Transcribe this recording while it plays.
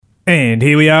And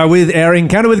here we are with our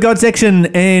Encounter with God section.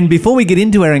 And before we get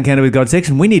into our Encounter with God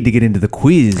section, we need to get into the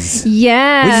quiz.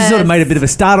 Yeah. We just sort of made a bit of a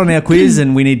start on our quiz,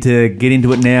 and we need to get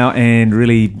into it now and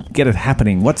really get it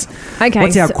happening. What's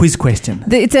our quiz question?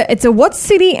 It's a what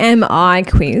city am I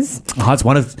quiz. Oh, it's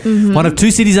one of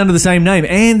two cities under the same name,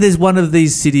 and there's one of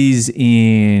these cities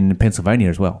in Pennsylvania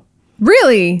as well.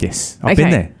 Really? Yes, I've been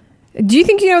there. Do you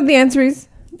think you know what the answer is?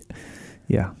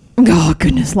 Yeah. Oh,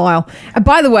 goodness, Lyle.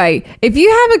 By the way, if you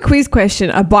have a quiz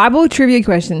question, a Bible trivia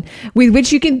question, with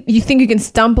which you think you can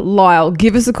stump Lyle,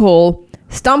 give us a call.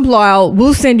 Stump Lyle.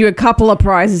 We'll send you a couple of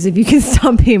prizes if you can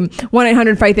stump him.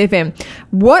 1-800-FAITH-FM.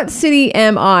 What city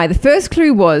am I? The first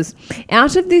clue was,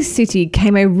 out of this city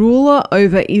came a ruler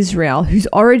over Israel whose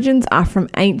origins are from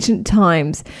ancient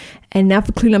times. And now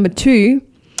for clue number 2.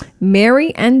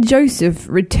 Mary and Joseph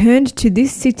returned to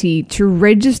this city to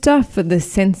register for the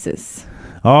census.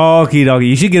 Okie dokie.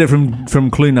 You should get it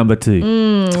from clue number 2.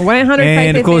 1-800-FAITH-FM.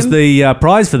 And, of course, the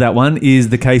prize for that one is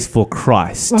The Case for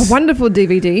Christ. A wonderful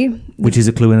DVD. Which is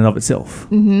a clue in and of itself.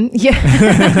 Mm-hmm.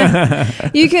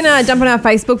 Yeah. You can jump on our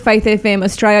Facebook, Faith FM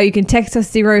Australia. You can text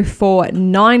us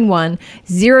 0491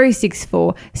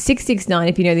 064 669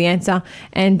 if you know the answer.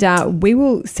 And we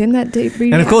will send that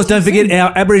DVD. And, of course, don't forget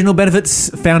our Aboriginal Benefits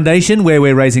Foundation, where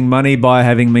we're raising money by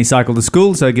having me cycle to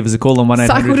school. So give us a call on 1-800.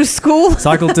 Cycle to school?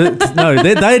 Cycle to... No,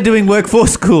 they're doing work for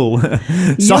school.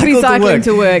 You'll be cycling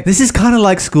to work. This is kind of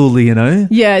like school, you know?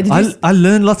 Yeah. I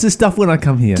learn lots of stuff when I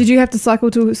come here. Did you have to cycle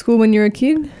to school when you were a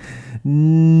kid?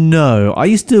 No. I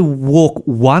used to walk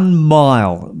 1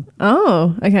 mile.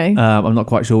 Oh, okay. I'm not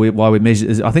quite sure why we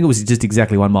measured. I think it was just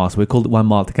exactly 1 mile. So we called it 1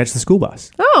 mile to catch the school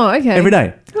bus. Oh, okay. Every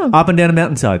day. Up and down a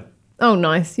mountainside. Oh,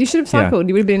 nice. You should have cycled. Yeah.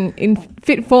 You would have been in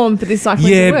fit form for this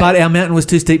cycling. Yeah, but our mountain was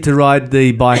too steep to ride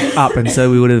the bike up, and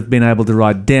so we would have been able to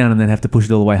ride down and then have to push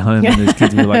it all the way home. And those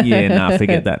kids were like,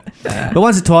 forget that. But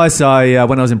once or twice,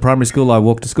 when I was in primary school, I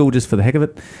walked to school just for the heck of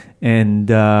it. And,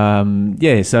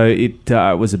 so it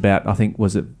was about, I think,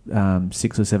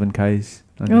 6 or 7 Ks.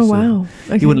 Oh, wow.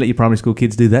 Okay. You wouldn't let your primary school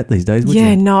kids do that these days, would you?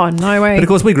 Yeah, no way. But, of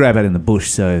course, we grew up out in the bush,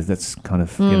 so that's kind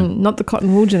of, not the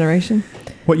cotton wool generation.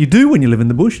 What you do when you live in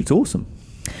the bush, it's awesome.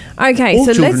 Okay, all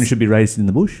children should be raised in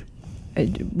the bush.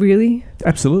 Really?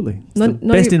 Absolutely. It's the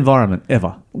best environment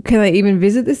ever. Can they even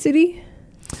visit the city?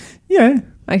 Yeah.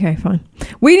 Okay, fine.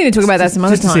 We need to talk about that some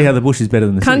other time. Just to see how the bush is better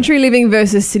than the Country city. living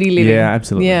versus city living. Yeah,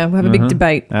 absolutely. Yeah, we'll have a big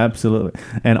debate. Absolutely.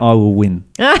 And I will win.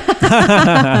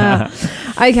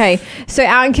 Okay, so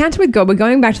our encounter with God, we're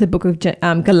going back to the book of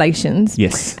Galatians.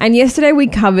 Yes. And yesterday we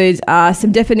covered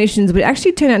some definitions, but it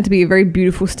actually turned out to be a very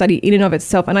beautiful study in and of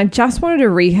itself. And I just wanted to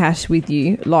rehash with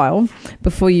you, Lyle,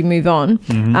 before you move on,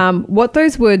 what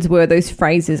those words were, those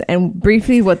phrases, and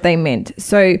briefly what they meant.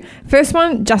 So first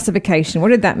one, justification. What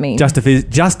did that mean?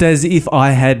 Just as if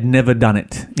I had never done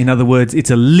it. In other words, it's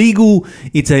a legal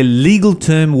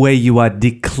term where you are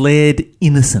declared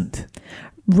innocent.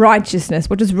 Righteousness.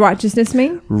 What does righteousness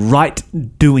mean? Right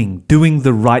doing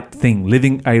the right thing,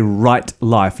 living a right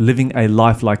life, living a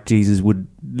life like Jesus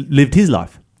lived his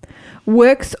life.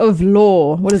 Works of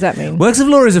law. What does that mean? Works of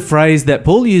law is a phrase that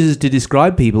Paul uses to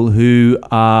describe people who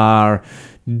are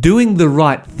doing the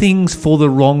right things for the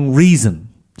wrong reason.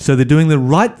 So they're doing the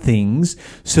right things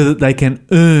so that they can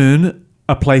earn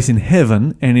a place in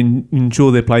heaven and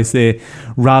ensure their place there,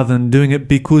 rather than doing it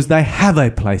because they have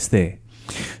a place there.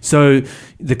 So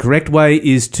the correct way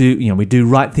is to, we do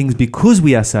right things because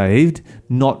we are saved,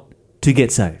 not to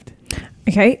get saved.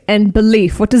 Okay, and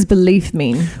belief. What does belief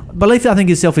mean? Belief, I think,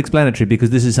 is self-explanatory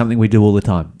because this is something we do all the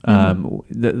time.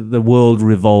 The world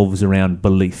revolves around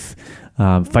belief.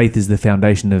 Faith is the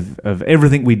foundation of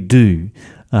everything we do.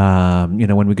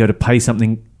 When we go to pay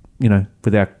something,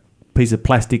 with our piece of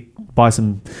plastic, buy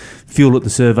some fuel at the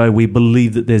servo, we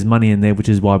believe that there's money in there, which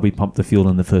is why we pump the fuel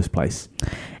in the first place.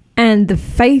 And the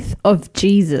faith of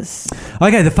Jesus.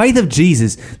 Okay, the faith of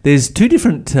Jesus. There's two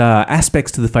different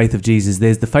aspects to the faith of Jesus.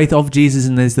 There's the faith of Jesus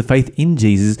and there's the faith in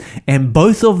Jesus. And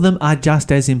both of them are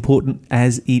just as important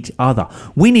as each other.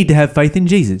 We need to have faith in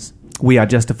Jesus. We are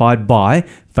justified by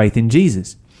faith in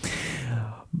Jesus.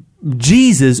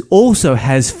 Jesus also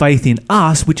has faith in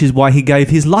us, which is why he gave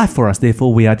his life for us.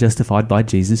 Therefore, we are justified by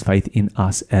Jesus' faith in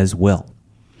us as well.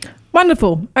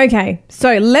 Wonderful. Okay,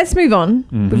 so let's move on.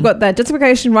 We've got that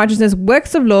justification, righteousness,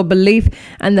 works of law, belief,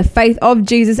 and the faith of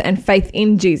Jesus and faith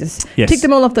in Jesus. Yes. Tick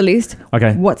them all off the list.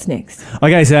 Okay. What's next?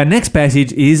 Okay, so our next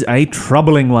passage is a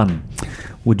troubling one.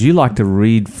 Would you like to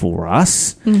read for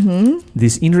us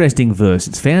this interesting verse?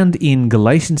 It's found in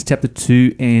Galatians chapter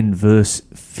 2 and verse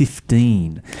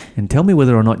 15. And tell me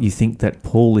whether or not you think that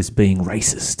Paul is being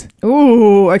racist.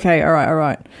 Ooh, okay, all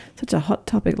right. Such a hot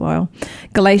topic, Lyle.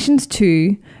 Galatians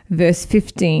 2, verse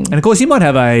 15. And of course, you might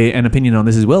have an opinion on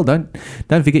this as well. Don't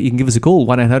forget, you can give us a call,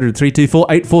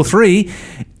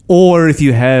 1-800-324-843. Or if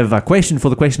you have a question for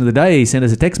the question of the day, send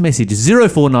us a text message,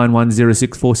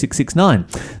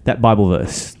 0491064669. That Bible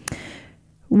verse.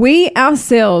 We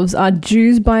ourselves are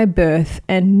Jews by birth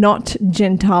and not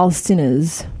Gentile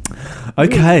sinners.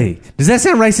 Okay. Does that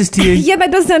sound racist to you? Yeah,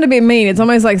 that does sound a bit mean. It's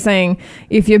almost like saying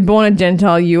if you're born a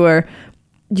Gentile, you're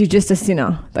just a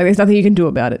sinner. Like there's nothing you can do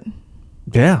about it.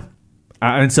 Yeah.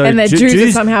 And so that Jews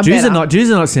are somehow Jews better. Jews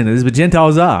are not sinners, but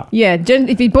Gentiles are. Yeah,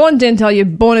 if you're born Gentile, you're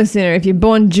born a sinner. If you're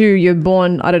born Jew, you're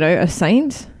born, I don't know, a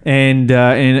saint. And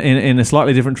in a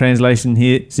slightly different translation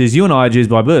here, it says, you and I are Jews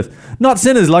by birth, not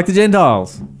sinners like the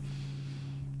Gentiles.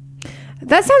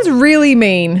 That sounds really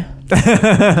mean.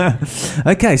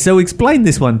 Okay, so explain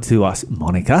this one to us,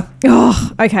 Monica.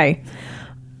 Oh, okay.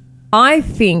 I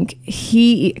think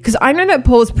because I know that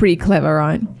Paul's pretty clever,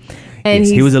 right? And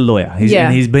yes, he was a lawyer.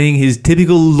 And he's being his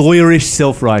typical lawyerish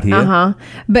self right here.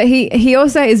 But he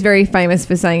also is very famous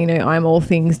for saying, I'm all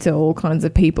things to all kinds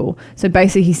of people. So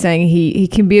basically he's saying he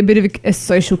can be a bit of a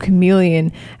social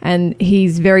chameleon, and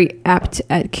he's very apt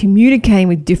at communicating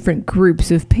with different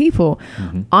groups of people.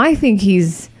 Mm-hmm. I think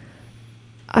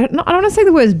I don't want to say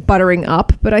the words buttering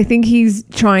up, but I think he's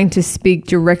trying to speak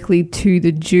directly to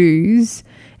the Jews,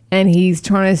 and he's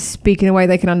trying to speak in a way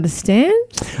they can understand.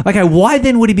 Okay, why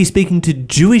then would he be speaking to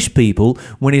Jewish people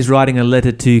when he's writing a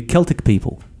letter to Celtic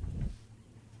people?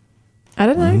 I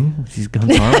don't know. She's gone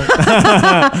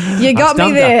silent. You got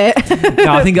me there.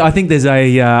 No, I think there's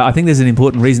an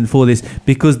important reason for this,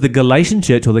 because the Galatian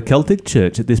church, or the Celtic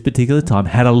church at this particular time,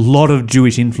 had a lot of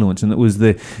Jewish influence, and it was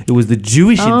the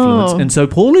Jewish influence. And so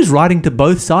Paul is writing to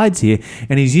both sides here,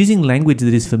 and he's using language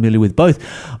that is familiar with both.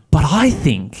 But I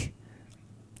think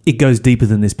it goes deeper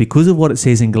than this because of what it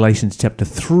says in Galatians chapter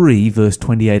 3, verse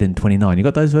 28 and 29. You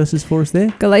got those verses for us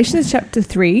there? Galatians chapter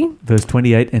 3. Verse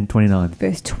 28 and 29.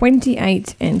 Verse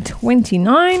 28 and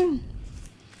 29.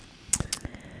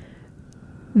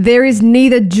 There is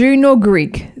neither Jew nor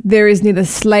Greek. There is neither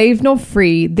slave nor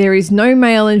free. There is no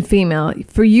male and female.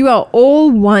 For you are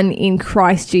all one in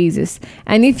Christ Jesus.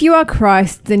 And if you are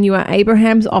Christ, then you are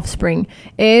Abraham's offspring,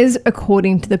 heirs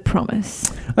according to the promise.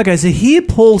 Okay, so here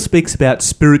Paul speaks about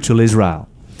spiritual Israel.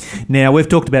 Now, we've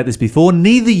talked about this before.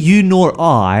 Neither you nor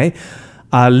I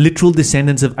are literal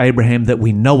descendants of Abraham that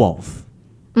we know of.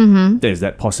 Mm-hmm. There's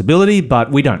that possibility, but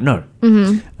we don't know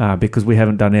because we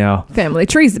haven't done our family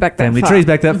trees back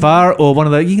that far, or one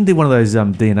of those. You can do one of those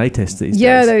DNA tests these days.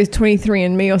 Yeah, those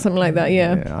 23andMe or something like that.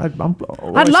 Yeah,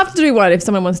 I'd love to do one if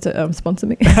someone wants to sponsor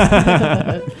me.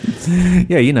 Yeah,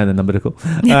 you know the number to call.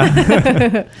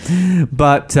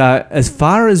 But as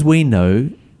far as we know,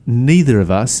 neither of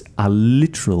us are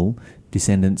literal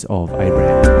descendants of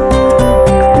Abraham.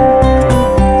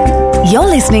 You're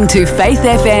listening to Faith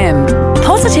FM,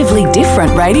 positively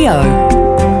different radio.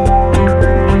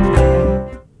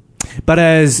 But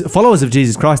as followers of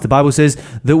Jesus Christ, the Bible says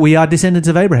that we are descendants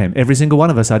of Abraham. Every single one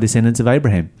of us are descendants of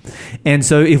Abraham. And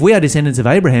so if we are descendants of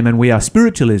Abraham and we are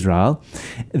spiritual Israel,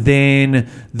 then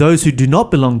those who do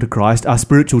not belong to Christ are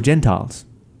spiritual Gentiles.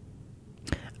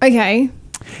 Okay.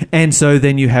 And so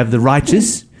then you have the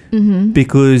righteous,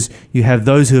 because you have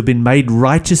those who have been made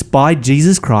righteous by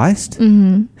Jesus Christ,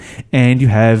 and you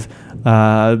have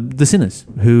the sinners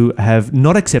who have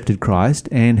not accepted Christ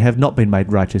and have not been made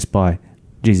righteous by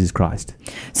Jesus Christ.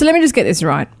 So let me just get this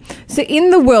right. So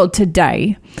in the world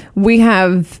today, we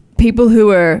have people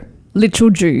who are literal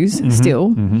Jews still.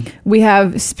 Mm-hmm. We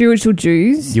have spiritual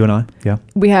Jews. You and I, yeah.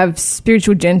 We have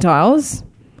spiritual Gentiles.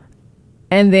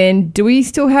 And then, do we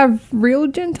still have real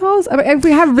Gentiles? I mean, if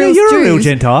we have real Jews... You're a real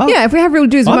Gentile. Yeah, if we have real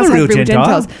Jews, we must have real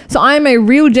Gentiles. So I'm a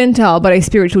real Gentile, but a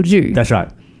spiritual Jew. That's right.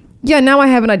 Yeah, now I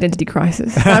have an identity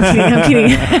crisis. I'm kidding.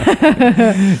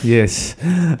 Yes.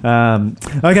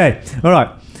 Okay, all right.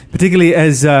 Particularly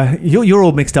as you're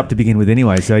all mixed up to begin with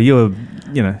anyway, so you're,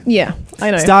 Yeah,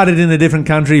 I know. Started in a different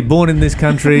country, born in this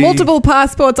country. Multiple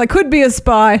passports. I could be a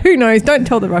spy. Who knows? Don't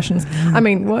tell the Russians. I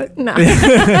mean, what? No.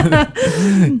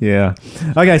 Yeah.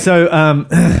 Okay, so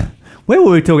where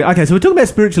were we talking? Okay, so we're talking about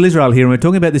spiritual Israel here, and we're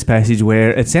talking about this passage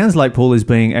where it sounds like Paul is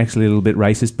being actually a little bit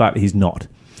racist, but he's not.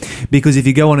 Because if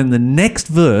you go on in the next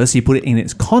verse, you put it in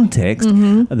its context,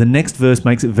 the next verse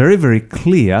makes it very, very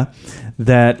clear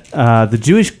that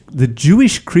the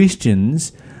Jewish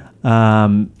Christians,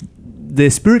 their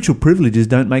spiritual privileges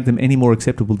don't make them any more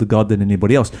acceptable to God than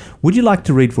anybody else. Would you like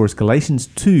to read for us Galatians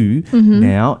 2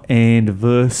 now and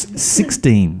verse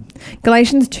 16?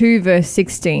 Galatians 2 verse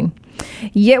 16.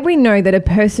 Yet we know that a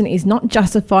person is not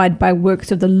justified by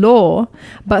works of the law,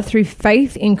 but through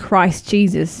faith in Christ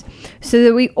Jesus. So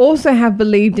that we also have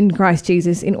believed in Christ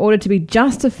Jesus in order to be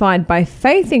justified by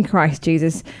faith in Christ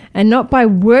Jesus and not by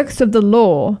works of the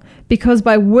law, because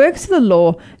by works of the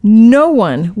law, no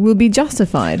one will be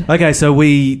justified. Okay, so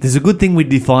there's a good thing we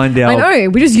defined our... I know,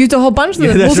 we just used a whole bunch of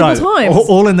them multiple times.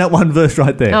 All in that one verse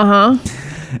right there.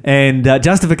 And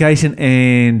justification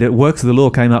and works of the law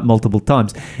came up multiple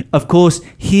times. Of course,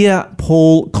 here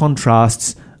Paul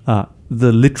contrasts the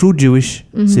literal Jewish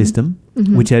system,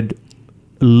 which had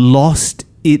lost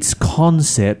its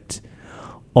concept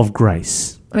of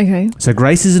grace. Okay. So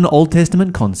grace is an Old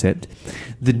Testament concept.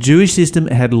 The Jewish system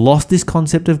had lost this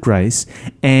concept of grace,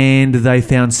 and they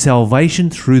found salvation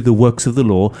through the works of the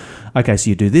law. Okay, so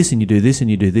you do this, and you do this,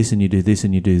 and you do this, and you do this,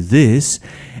 and you do this,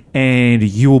 and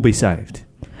you will be saved.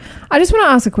 I just want to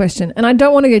ask a question, and I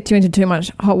don't want to get you into too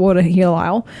much hot water here,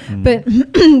 Lyle, but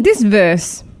this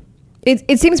verse,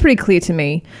 it seems pretty clear to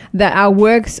me that our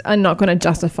works are not going to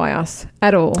justify us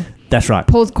at all. That's right.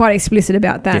 Paul's quite explicit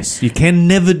about that. Yes, you can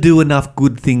never do enough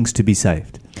good things to be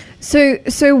saved. So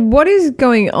what is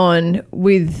going on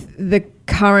with the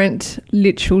current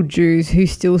literal Jews who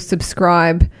still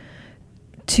subscribe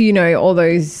to, all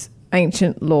those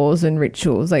ancient laws and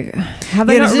rituals? Like, have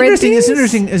they not read things?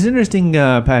 It's an interesting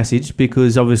passage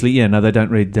because obviously, they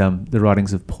don't read the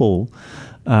writings of Paul.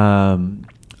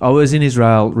 I was in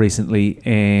Israel recently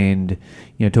and,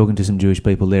 talking to some Jewish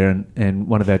people there, and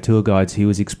one of our tour guides, he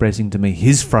was expressing to me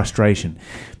his frustration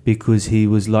because he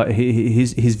was like,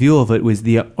 his view of it was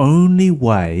the only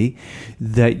way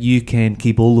that you can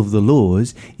keep all of the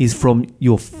laws is from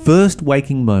your first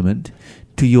waking moment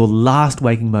to your last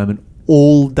waking moment.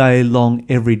 All day long,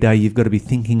 every day, you've got to be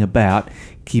thinking about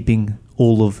keeping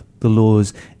all of the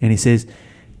laws. And he says,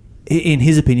 in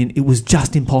his opinion, it was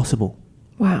just impossible.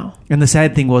 Wow. And the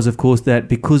sad thing was, of course, that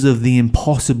because of the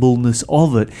impossibleness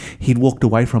of it, he'd walked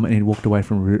away from it, and he'd walked away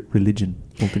from religion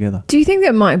altogether. Do you think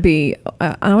that might be,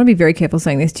 I want to be very careful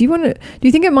saying this, do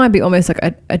you think it might be almost like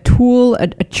a tool, a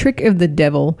trick of the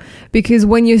devil? Because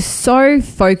when you're so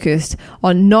focused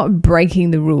on not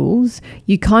breaking the rules,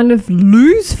 you kind of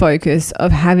lose focus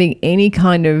of having any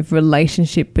kind of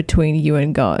relationship between you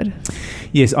and God.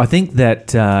 Yes, I think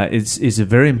that is a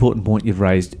very important point you've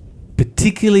raised.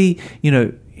 Particularly,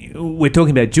 we're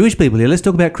talking about Jewish people here. Let's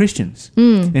talk about Christians.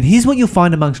 And here's what you'll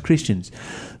find amongst Christians.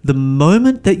 The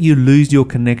moment that you lose your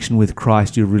connection with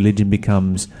Christ, your religion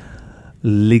becomes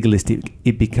legalistic.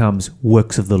 It becomes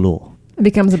works of the law. It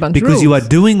becomes a bunch of rules. Because you are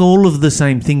doing all of the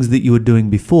same things that you were doing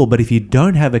before, but if you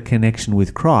don't have a connection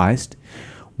with Christ,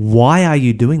 why are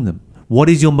you doing them? What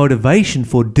is your motivation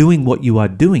for doing what you are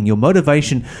doing? Your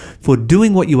motivation for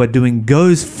doing what you are doing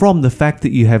goes from the fact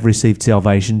that you have received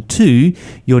salvation to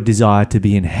your desire to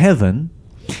be in heaven.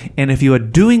 And if you are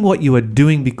doing what you are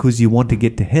doing because you want to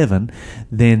get to heaven,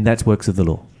 then that's works of the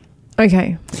law.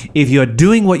 Okay. If you are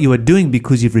doing what you are doing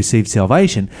because you've received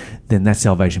salvation, then that's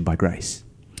salvation by grace.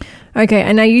 Okay,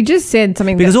 and now you just said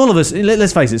something because all of us,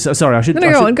 let's face it. Sorry, I should.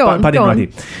 Go on.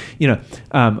 Right here.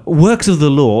 Works of the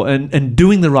law and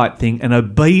doing the right thing and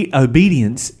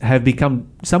obedience have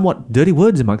become somewhat dirty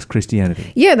words amongst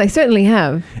Christianity. Yeah, they certainly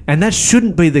have. And that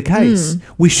shouldn't be the case.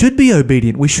 We should be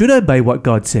obedient. We should obey what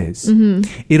God says.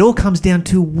 It all comes down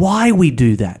to why we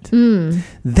do that.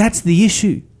 That's the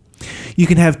issue. You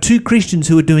can have two Christians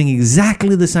who are doing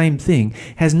exactly the same thing.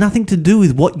 Has nothing to do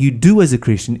with what you do as a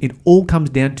Christian. It all comes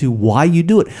down to why you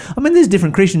do it. I mean, there's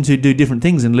different Christians who do different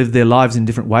things and live their lives in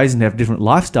different ways and have different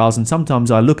lifestyles. And sometimes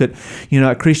I look at,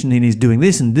 a Christian and he's doing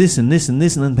this and this and this and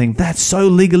this and then think, that's so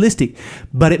legalistic.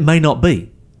 But it may not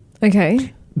be.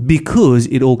 Okay. Because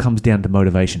it all comes down to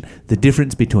motivation. The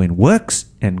difference between works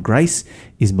and grace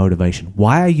is motivation.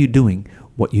 Why are you doing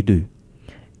what you do?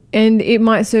 And it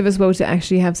might serve us well to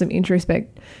actually have some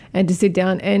introspect and to sit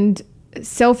down and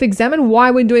self-examine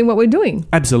why we're doing what we're doing.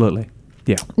 Absolutely.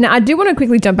 Yeah. Now, I do want to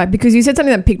quickly jump back because you said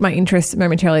something that piqued my interest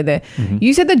momentarily there.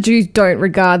 You said that Jews don't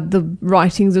regard the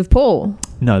writings of Paul.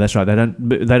 No, that's right. They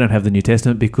don't have the New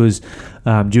Testament because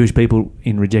Jewish people,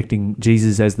 in rejecting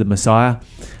Jesus as the Messiah,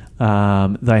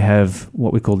 they have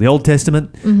what we call the Old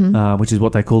Testament, which is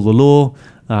what they call the law,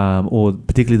 or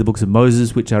particularly the books of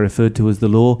Moses, which are referred to as the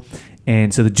law.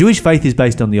 And so the Jewish faith is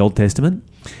based on the Old Testament.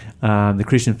 The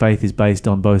Christian faith is based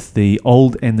on both the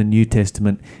Old and the New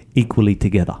Testament equally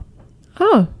together.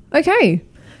 Oh, okay.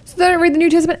 So they don't read the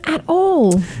New Testament at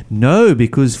all? No,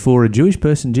 because for a Jewish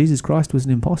person, Jesus Christ was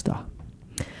an imposter.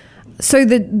 So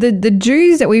the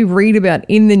Jews that we read about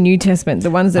in the New Testament, the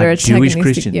ones that are Jewish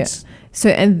Christians. Yeah. So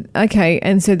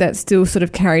and so that's still sort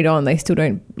of carried on. They still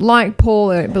don't like Paul.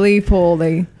 They don't believe Paul.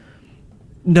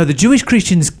 No, the Jewish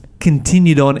Christians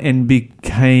continued on and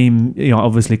became,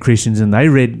 obviously Christians, and they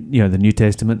read, the New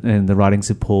Testament and the writings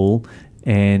of Paul,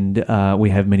 and we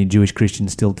have many Jewish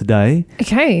Christians still today.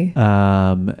 Okay.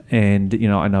 And,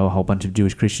 I know a whole bunch of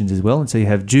Jewish Christians as well. And so you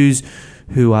have Jews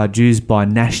who are Jews by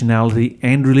nationality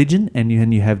and religion, and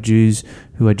you have Jews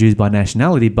who are Jews by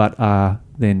nationality but are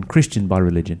then Christian by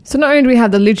religion. So not only do we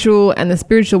have the literal and the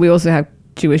spiritual, we also have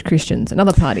Jewish Christians,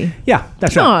 another party. Yeah,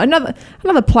 that's right. Oh,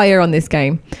 another player on this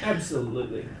game.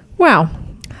 Absolutely. Wow.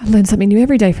 I learn something new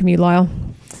every day from you, Lyle.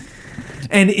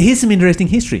 And here's some interesting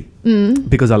history,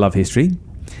 because I love history.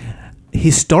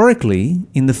 Historically,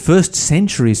 in the first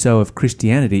century or so of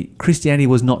Christianity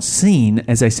was not seen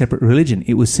as a separate religion.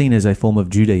 It was seen as a form of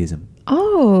Judaism.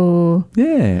 Oh.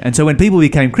 Yeah. And so when people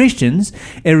became Christians,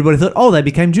 everybody thought, they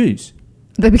became Jews.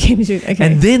 They became Jews, okay.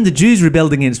 And then the Jews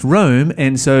rebelled against Rome,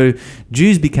 and so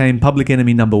Jews became public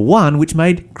enemy number one, which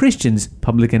made Christians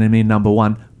public enemy number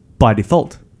one by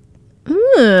default.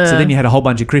 So then you had a whole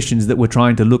bunch of Christians that were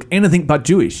trying to look anything but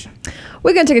Jewish.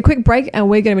 We're going to take a quick break, and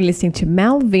we're going to be listening to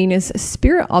Malvina's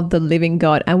Spirit of the Living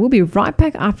God, and we'll be right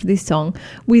back after this song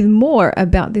with more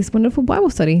about this wonderful Bible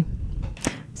study.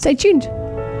 Stay tuned.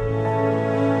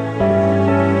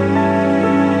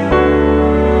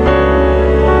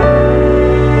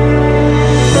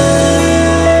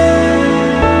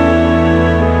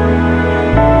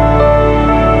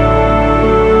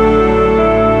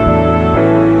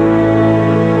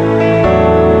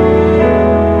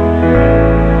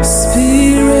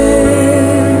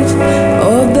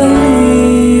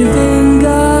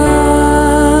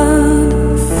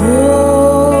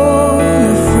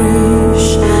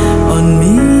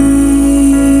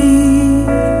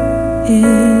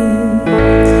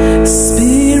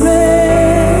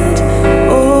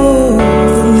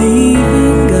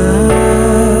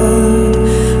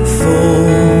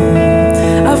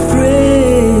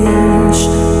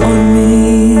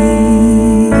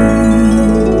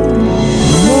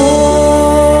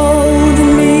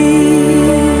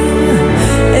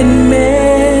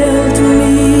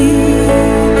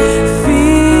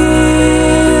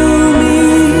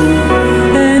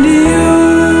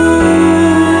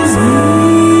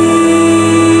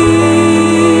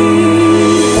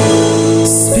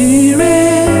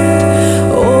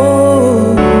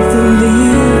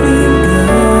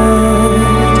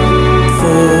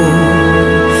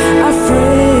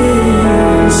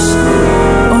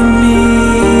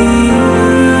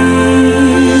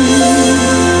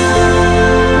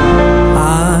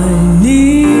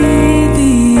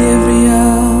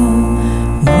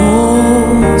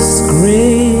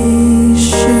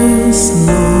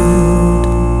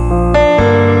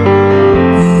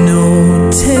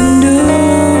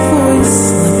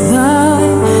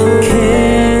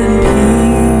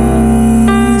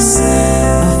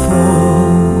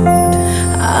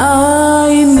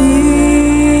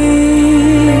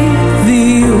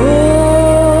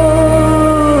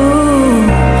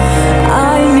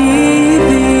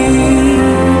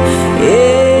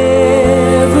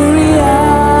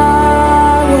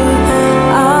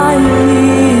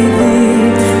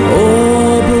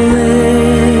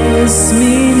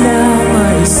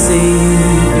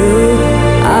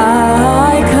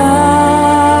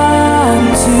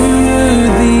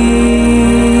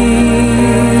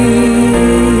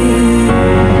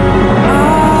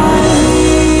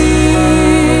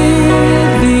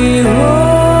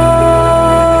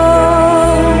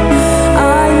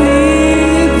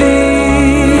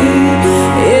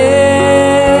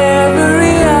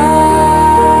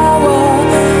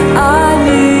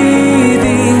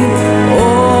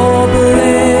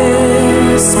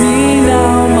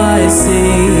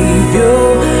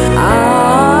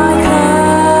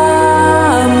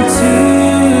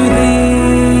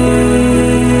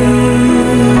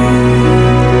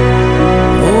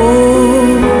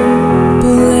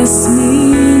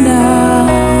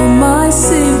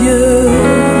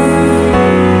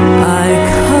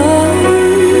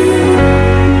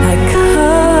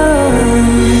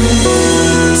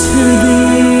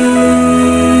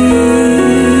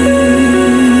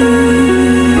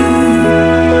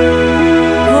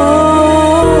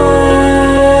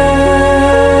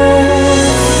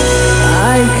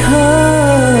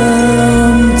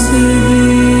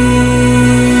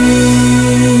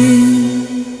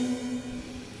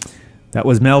 That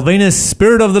was Malvina's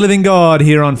Spirit of the Living God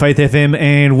here on Faith FM,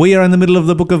 and we are in the middle of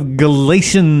the book of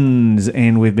Galatians,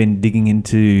 and we've been digging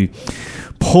into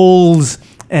Paul's,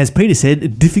 as Peter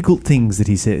said, difficult things that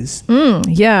he says.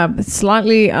 Yeah,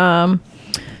 slightly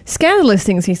scandalous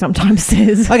things he sometimes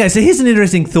says. Okay, so here's an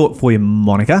interesting thought for you,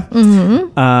 Monica.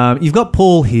 You've got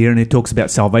Paul here, and he talks about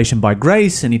salvation by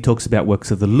grace, and he talks about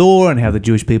works of the law and how the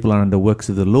Jewish people are under works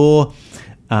of the law,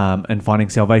 and finding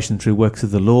salvation through works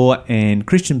of the law, and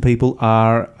Christian people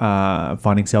are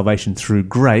finding salvation through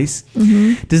grace.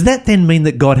 Does that then mean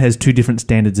that God has two different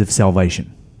standards of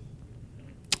salvation?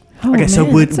 Oh, Okay, so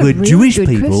man, were that's a really Jewish good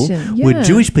people question. were Yeah.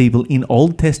 Jewish people in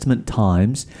Old Testament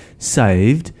times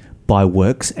saved by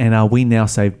works, and are we now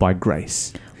saved by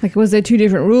grace? Like, was there two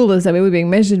different rulers that we were being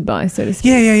measured by, so to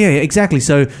speak? Yeah, exactly.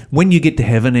 So when you get to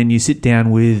heaven and you sit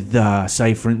down with,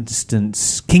 say, for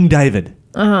instance, King David,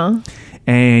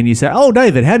 and you say, "Oh,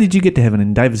 David, how did you get to heaven?"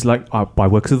 And David's like, "By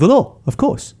works of the law, of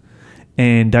course."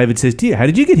 And David says to you, "How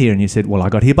did you get here?" And you said, "Well, I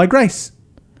got here by grace."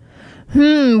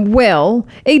 Well,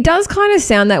 it does kind of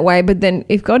sound that way, but then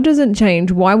if God doesn't change,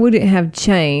 why would it have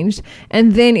changed?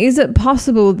 And then is it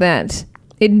possible that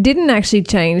it didn't actually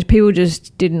change, people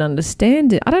just didn't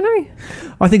understand it? I don't know.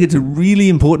 I think it's a really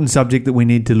important subject that we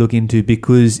need to look into,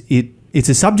 because it's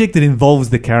a subject that involves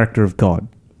the character of God.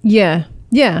 Yeah.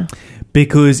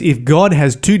 Because if God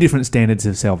has two different standards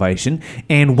of salvation,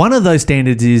 and one of those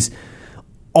standards is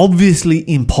obviously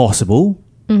impossible,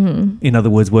 in other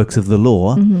words, works of the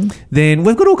law, then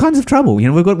we've got all kinds of trouble. You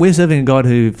know, we're serving a God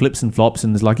who flips and flops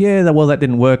and is like, yeah, well, that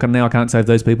didn't work, and now I can't save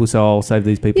those people, so I'll save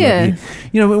these people. Yeah.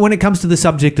 You know, when it comes to the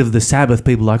subject of the Sabbath,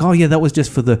 people are like, oh yeah, that was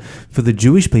just for the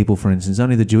Jewish people, for instance.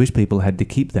 Only the Jewish people had to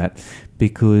keep that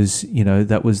because, you know,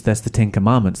 that's the Ten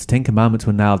Commandments. The Ten Commandments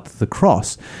were nailed to the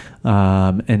cross.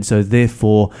 And so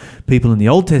therefore people in the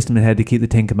Old Testament had to keep the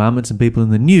Ten Commandments, and people in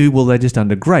the New, well, they're just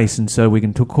under grace. And so we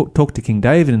can talk to King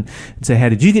David and say, how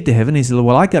did you get to heaven? He said,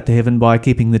 well, I got to heaven by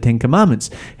keeping the Ten Commandments.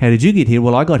 How did you get here?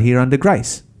 Well, I got here under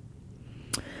grace.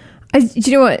 Do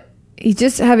you know what?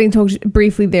 Just having talked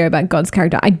briefly there about God's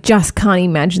character, I just can't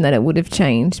imagine that it would have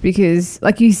changed, because,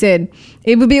 like you said,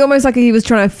 it would be almost like he was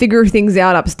trying to figure things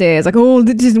out upstairs. Like, oh,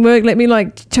 this doesn't work. Let me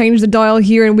change the dial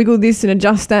here and wiggle this and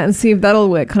adjust that and see if that'll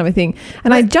work, kind of a thing.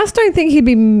 And I just don't think he'd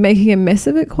be making a mess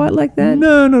of it quite like that.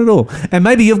 No, not at all. And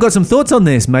maybe you've got some thoughts on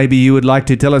this. Maybe you would like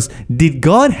to tell us, did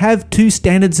God have two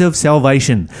standards of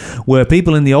salvation? Were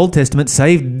people in the Old Testament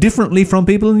saved differently from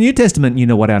people in the New Testament? You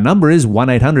know what our number is,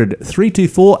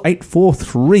 1-800-324-8443.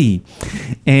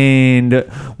 And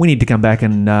we need to come back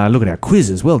and look at our quiz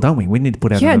as well, don't we? We need to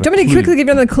put out Yeah, do you want me to clue. quickly give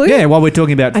you another clue? Yeah, while we're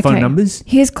talking about phone numbers.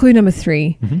 Here's clue number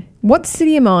 3. What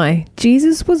city am I?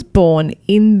 Jesus was born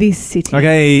in this city.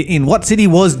 Okay, in what city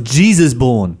was Jesus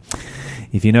born?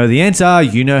 If you know the answer,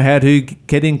 you know how to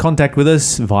get in contact with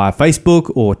us via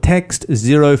Facebook or text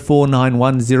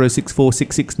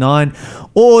 0491064669,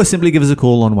 or simply give us a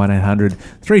call on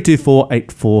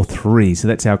 1-800-324-843. So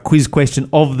that's our quiz question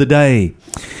of the day.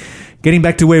 Getting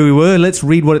back to where we were, let's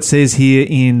read what it says here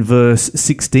in verse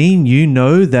 16. You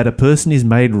know that a person is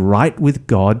made right with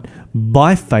God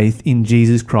by faith in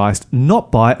Jesus Christ,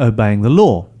 not by obeying the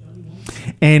law.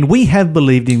 And we have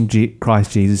believed in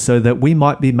Christ Jesus so that we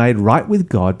might be made right with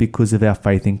God because of our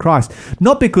faith in Christ,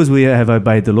 not because we have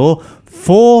obeyed the law,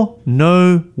 for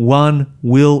no one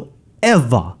will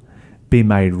ever be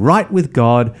made right with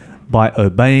God by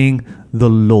obeying the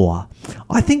law.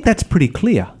 I think that's pretty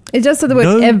clear. It just said the word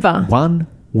No ever. one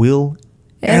will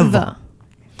ever.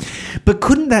 But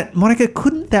couldn't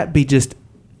that be just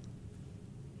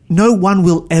no one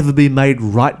will ever be made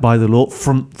right by the law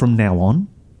from now on?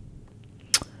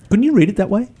 Couldn't you read it that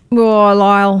way? Oh,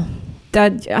 Lyle,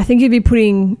 I think you'd be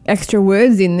putting extra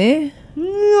words in there.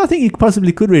 I think you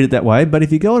possibly could read it that way, but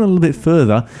if you go on a little bit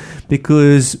further,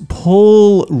 because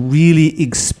Paul really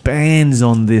expands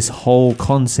on this whole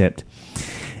concept.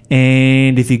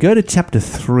 And if you go to chapter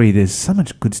 3, there's so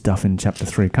much good stuff in chapter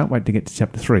 3. Can't wait to get to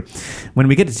chapter 3. When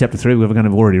we get to chapter 3, we're going to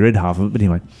have already read half of it, but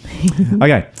anyway.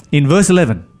 Okay, in verse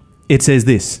 11, it says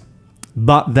this,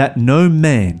 but that no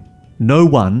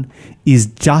one is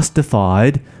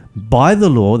justified by the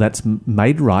law, that's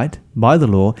made right by the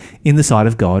law, in the sight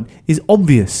of God, is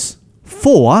obvious.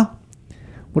 For,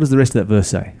 what does the rest of that verse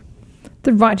say?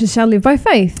 The righteous shall live by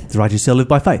faith. The righteous shall live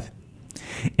by faith.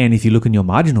 And if you look in your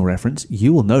marginal reference,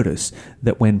 you will notice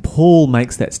that when Paul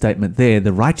makes that statement there,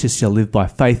 the righteous shall live by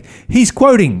faith, he's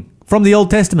quoting from the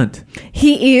Old Testament.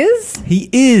 He is?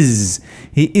 He is.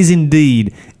 He is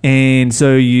indeed. And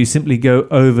so you simply go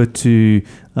over to,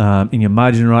 in your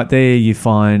margin right there, you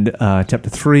find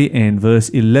chapter 3 and verse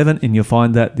 11, and you'll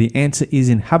find that the answer is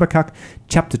in Habakkuk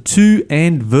chapter 2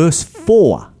 and verse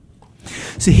 4.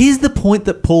 So here's the point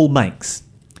that Paul makes.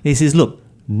 He says, look,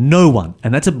 no one,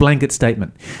 and that's a blanket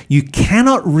statement. You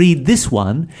cannot read this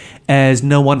one as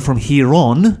no one from here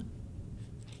on.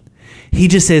 He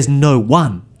just says no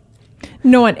one.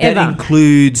 No one ever. That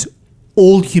includes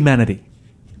all humanity.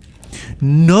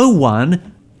 No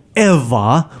one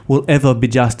will ever be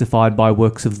justified by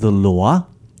works of the law.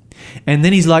 And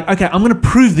then he's like, okay, I'm going to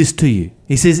prove this to you.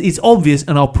 He says, it's obvious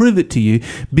and I'll prove it to you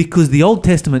because the Old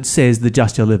Testament says the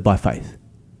just shall live by faith.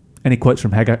 And he quotes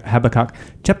from Habakkuk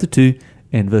chapter 2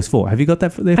 and verse 4. Have you got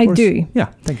that there for us? I do.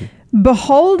 Yeah, thank you.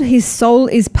 Behold, his soul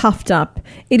is puffed up.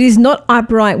 It is not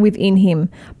upright within him,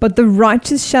 but the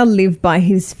righteous shall live by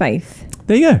his faith.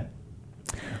 There you go.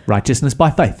 Righteousness by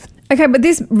faith. Okay, but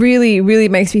this really, really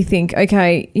makes me think,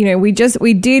 okay,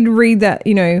 we did read that,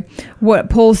 what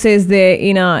Paul says there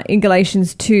in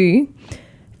Galatians 2.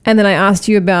 And then I asked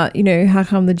you about, how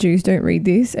come the Jews don't read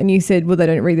this? And you said, well, they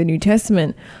don't read the New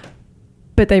Testament.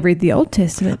 But they read the Old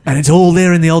Testament. And it's all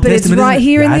there in the Old Testament. It's right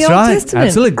here in the Old Testament.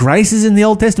 Absolutely. Grace is in the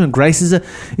Old Testament. Grace is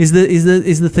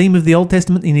the theme of the Old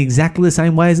Testament in exactly the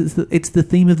same way as it's the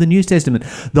theme of the New Testament.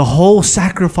 The whole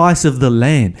sacrifice of the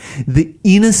Lamb, the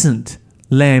innocent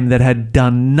Lamb that had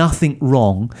done nothing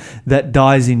wrong, that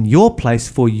dies in your place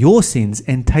for your sins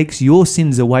and takes your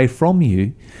sins away from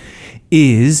you,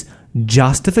 is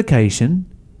justification,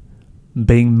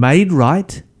 being made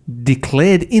right,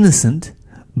 declared innocent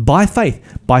by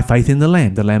faith in the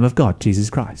Lamb of God, Jesus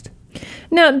Christ.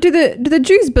 Now, do the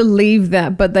Jews believe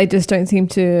that, but they just don't seem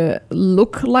to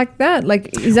look like that?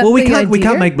 Like, is that we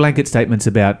can't make blanket statements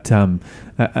about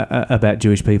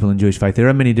Jewish people and Jewish faith. There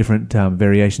are many different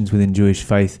variations within Jewish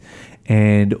faith,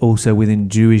 and also within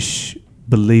Jewish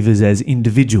believers as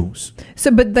individuals.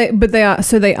 But they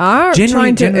are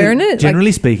trying to earn it.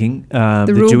 Generally speaking,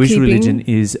 the Jewish religion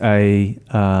is a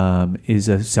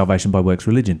salvation by works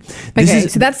religion.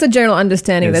 So that's the general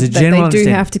understanding that they do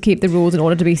have to keep the rules in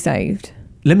order to be saved.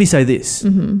 Let me say this: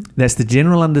 that's the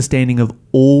general understanding of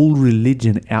all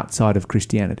religion outside of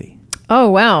Christianity.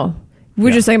 Oh wow,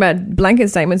 we're just saying about blanket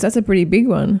statements. That's a pretty big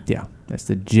one. Yeah, that's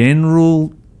the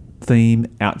general theme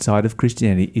outside of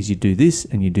Christianity is you do this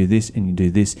and you do this and you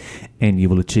do this and you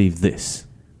will achieve this.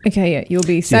 Okay, yeah, you'll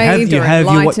be saved or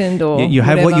enlightened or you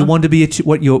have whatever. what you want to be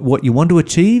what you want to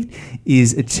achieve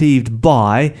is achieved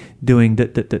by doing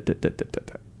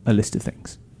a list of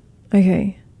things.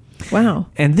 Okay. Wow.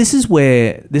 And this is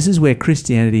where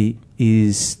Christianity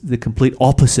is the complete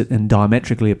opposite and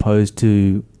diametrically opposed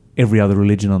to every other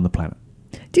religion on the planet.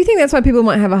 Do you think that's why people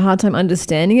might have a hard time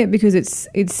understanding it, because it's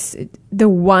the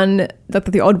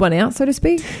odd one out, so to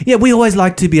speak? Yeah, we always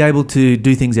like to be able to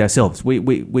do things ourselves. We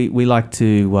like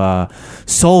to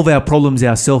solve our problems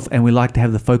ourselves, and we like to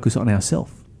have the focus on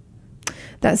ourselves.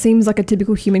 That seems like a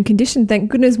typical human condition.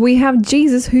 Thank goodness we have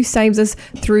Jesus who saves us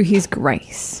through his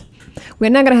grace. We're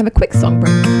now going to have a quick song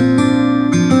break.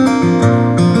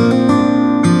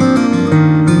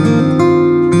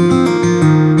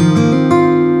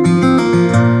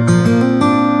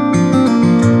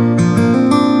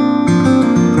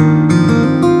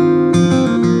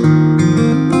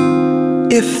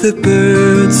 If the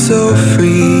birds so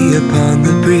free upon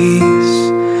the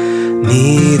breeze,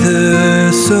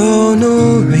 neither sow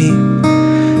nor reap,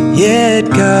 yet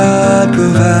God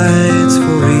provides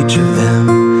for each of them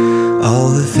all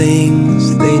the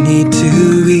things they need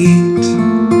to eat.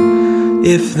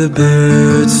 If the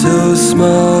birds so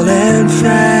small and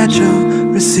fragile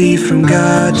receive from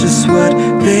God just what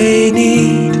they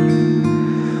need,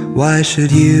 why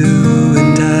should you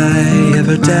and I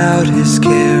ever doubt his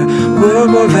care? We're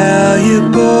more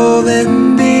valuable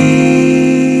than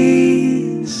these.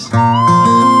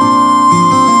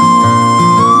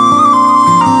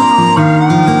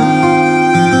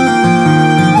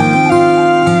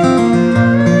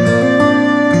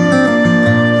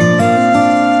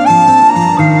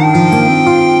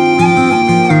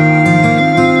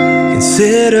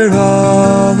 Consider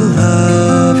all the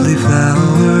lovely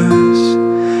flowers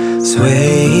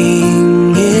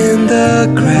swaying in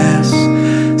the grass,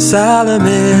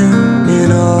 Solomon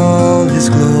in all his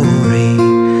glory,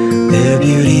 their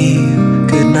beauty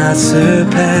could not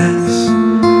surpass.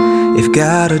 If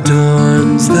God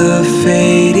adorns the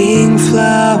fading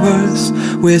flowers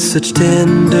with such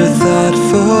tender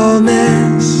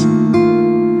thoughtfulness,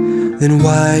 then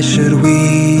why should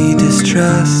we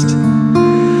distrust?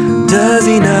 Does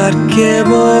he not care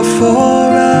more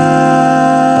for us?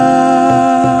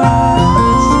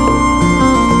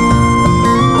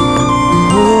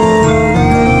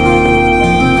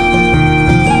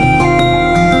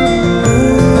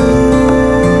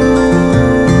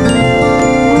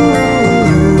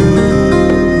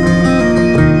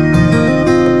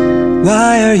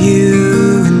 Why are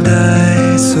you and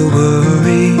I so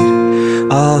worried?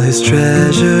 All his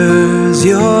treasures,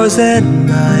 yours and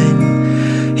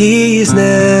mine. He's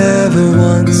never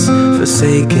once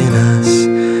forsaken us.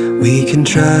 we can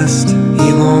trust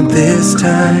He won't this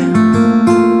time.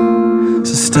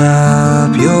 So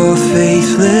stop your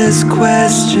faithless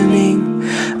questioning.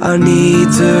 Our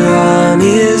needs are on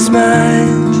His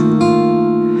mind.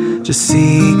 Just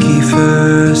seek ye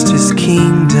first His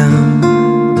kingdom.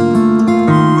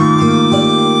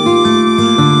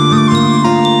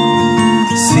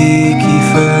 Seek ye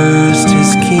first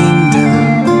His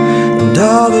kingdom, and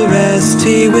all the rest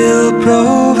He will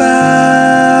provide.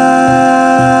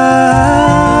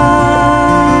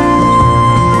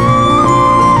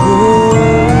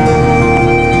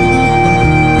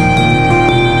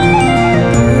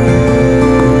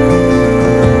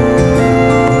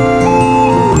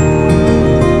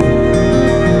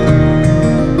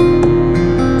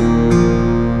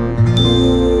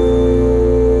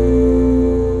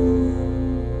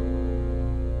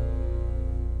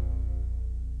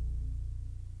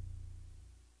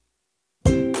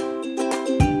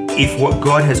 If what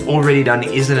God has already done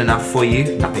isn't enough for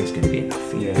you, nothing's going to be enough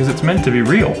for you. Because it's meant to be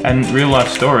real, and real life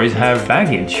stories have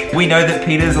baggage. We know that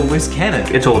Peter's a loose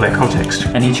cannon. It's all about context.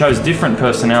 And he chose different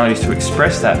personalities to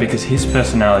express that because his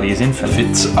personality is infinite. If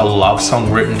it's a love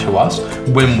song written to us,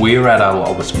 when we're at our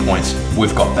lowest points,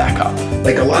 we've got backup.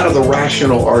 Like a lot of the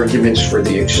rational arguments for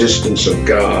the existence of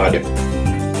God,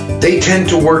 they tend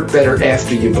to work better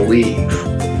after you believe.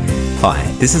 Hi,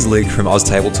 this is Luke from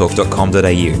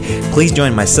oztabletalk.com.au. Please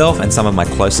join myself and some of my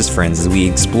closest friends as we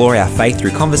explore our faith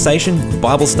through conversation,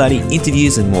 Bible study,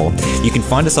 interviews and more. You can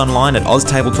find us online at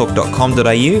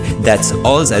oztabletalk.com.au. That's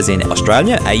Oz as in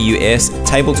Australia, AUS,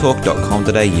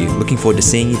 tabletalk.com.au. Looking forward to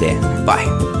seeing you there. Bye.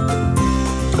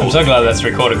 I'm so glad that's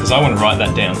recorded because I want to write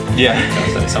that down. Yeah.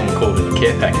 So someone called it a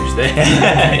care package there.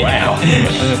 Wow.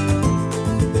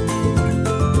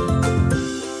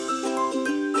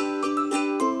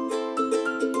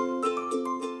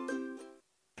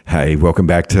 Hey, welcome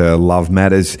back to Love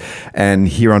Matters. And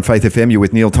here on Faith FM, you're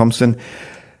with Neil Thompson.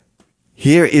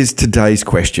 Here is today's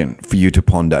question for you to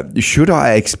ponder. Should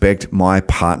I expect my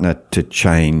partner to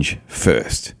change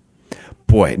first?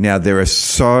 Boy, now there are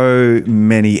so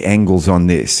many angles on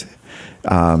this.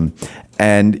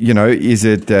 And, you know, is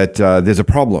it that there's a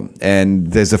problem and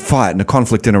there's a fight and a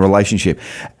conflict in a relationship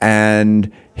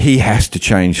and he has to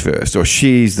change first, or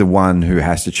she's the one who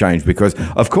has to change because,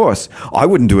 of course, I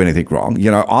wouldn't do anything wrong. You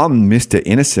know, I'm Mr.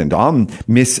 Innocent. I'm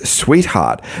Miss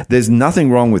Sweetheart. There's nothing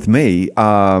wrong with me.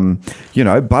 You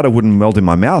know, butter wouldn't melt in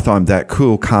my mouth. I'm that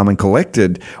cool, calm and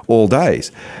collected all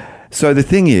days. So the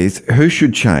thing is, who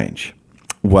should change?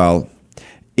 Well,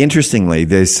 interestingly,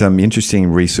 there's some interesting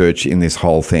research in this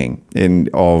whole thing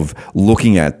of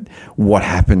looking at what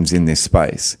happens in this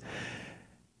space.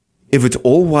 If it's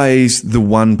always the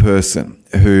one person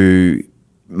who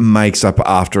makes up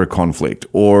after a conflict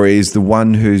or is the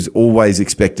one who's always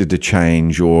expected to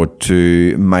change or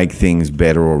to make things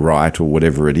better or right or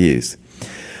whatever it is,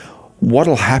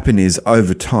 what'll happen is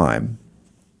over time,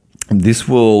 this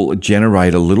will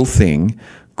generate a little thing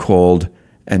called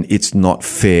an "it's not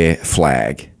fair"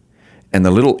 flag. And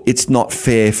the little "it's not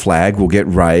fair" flag will get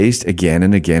raised again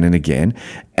and again and again.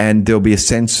 And there'll be a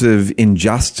sense of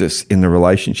injustice in the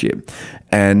relationship.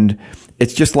 And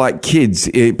it's just like kids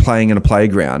playing in a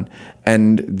playground.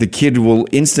 And the kid will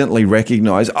instantly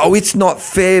recognize, oh, it's not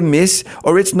fair, miss,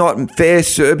 or it's not fair,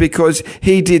 sir, because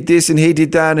he did this and he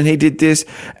did that and he did this.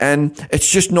 And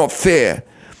it's just not fair.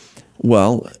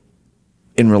 Well,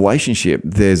 in relationship,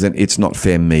 there's an "it's not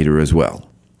fair" meter as well.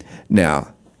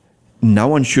 Now, no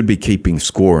one should be keeping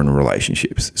score in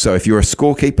relationships. So if you're a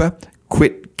scorekeeper,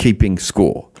 quit keeping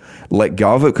score. Let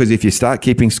go of it, because if you start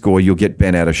keeping score, you'll get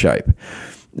bent out of shape.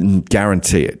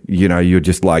 Guarantee it. You know, you're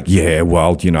just like, yeah,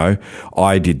 well, you know,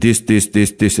 I did this, this,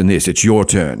 this, this, and this. It's your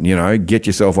turn. You know, get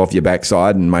yourself off your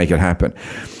backside and make it happen.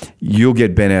 You'll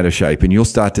get bent out of shape, and you'll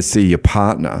start to see your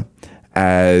partner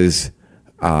as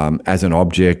an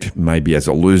object, maybe as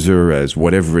a loser, as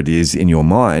whatever it is in your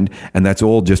mind, and that's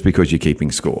all just because you're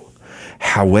keeping score.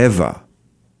 However,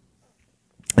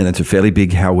 and it's a fairly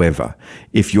big however,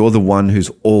 if you're the one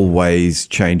who's always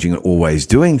changing and always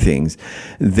doing things,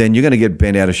 then you're going to get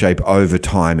bent out of shape over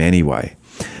time anyway.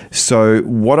 So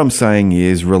what I'm saying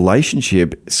is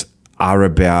relationships are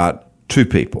about two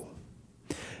people.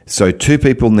 So two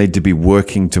people need to be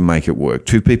working to make it work.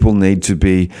 Two people need to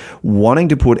be wanting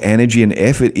to put energy and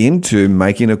effort into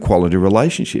making a quality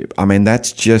relationship. I mean,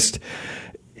 that's just,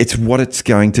 it's what it's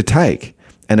going to take.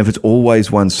 And if it's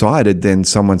always one-sided, then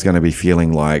someone's going to be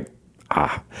feeling like,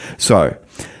 So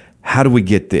how do we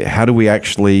get there? How do we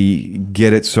actually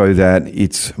get it so that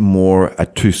it's more a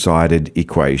two-sided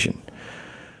equation?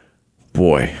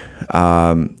 Boy,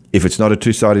 if it's not a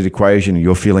two-sided equation,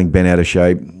 you're feeling bent out of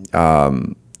shape,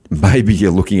 Maybe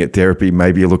you're looking at therapy.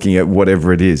 Maybe you're looking at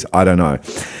whatever it is. I don't know.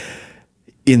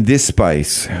 In this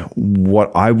space,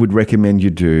 what I would recommend you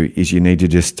do is you need to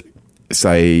just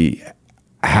say,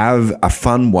 have a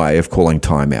fun way of calling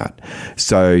time out.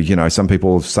 So, you know, some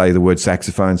people say the word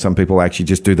saxophone. Some people actually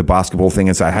just do the basketball thing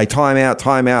and say, hey, time out,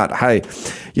 time out. Hey,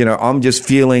 you know, I'm just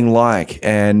feeling like,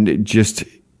 and just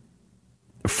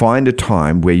find a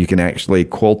time where you can actually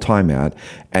call time out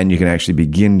and you can actually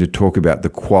begin to talk about the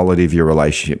quality of your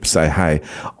relationship. Say, hey,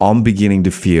 I'm beginning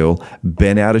to feel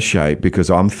bent out of shape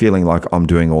because I'm feeling like I'm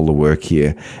doing all the work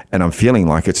here and I'm feeling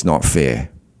like it's not fair.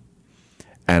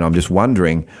 And I'm just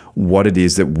wondering what it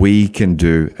is that we can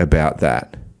do about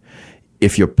that.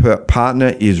 If your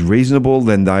partner is reasonable,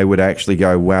 then they would actually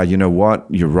go, wow, you know what?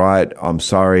 You're right. I'm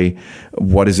sorry.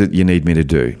 What is it you need me to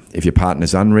do? If your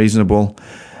partner's unreasonable,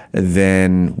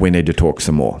 then we need to talk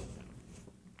some more.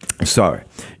 So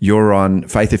you're on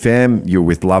Faith FM. You're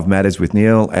with Love Matters with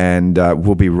Neil. And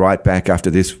we'll be right back after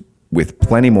this with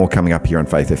plenty more coming up here on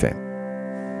Faith FM.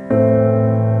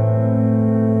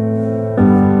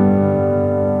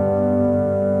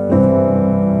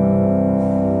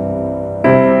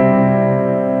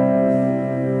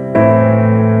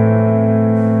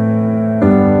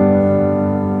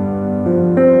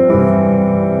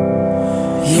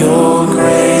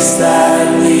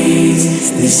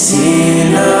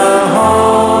 Sinner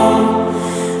home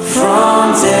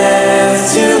from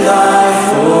death to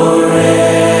life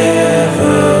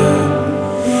forever,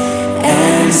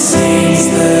 and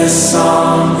sings the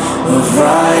song of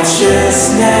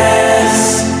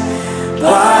righteousness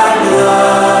by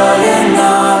blood and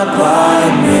not by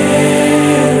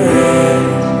merit.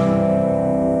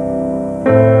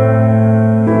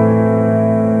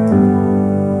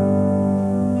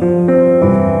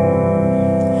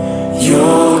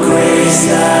 Your grace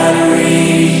that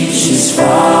reaches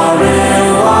far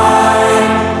and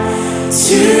wide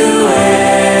to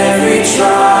every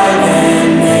tribe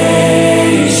and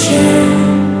nation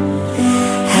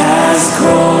has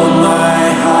called my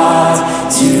heart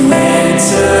to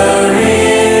enter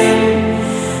in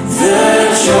the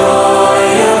joy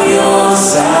of your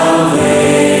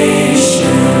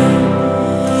salvation.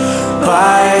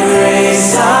 By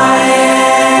grace I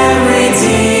am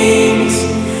redeemed.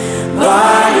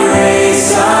 By grace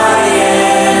I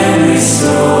am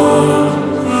restored,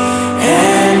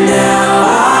 and now I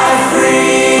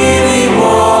freely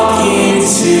walk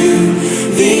into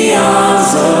the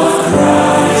arms of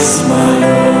Christ my Lord.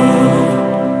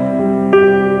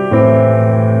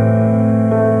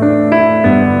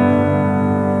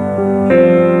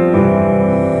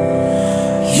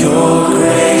 Your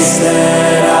grace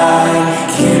that I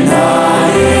cannot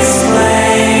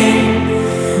explain,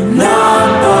 not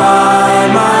by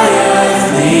my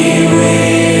earthly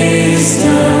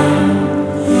wisdom,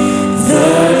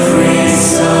 the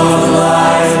Prince of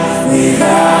Life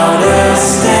without a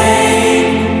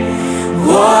stain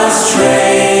was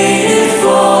traded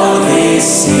for this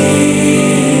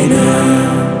sinner.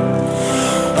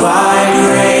 By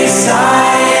grace I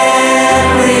am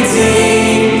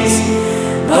redeemed,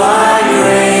 by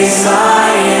grace I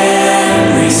am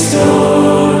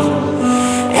restored,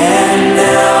 and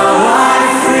now I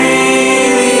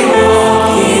freely walk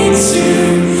into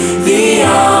the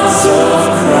arms of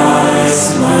Christ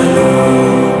my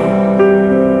Lord.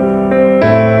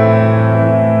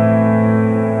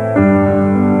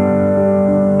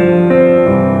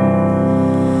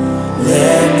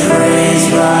 Let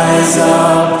praise rise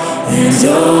up and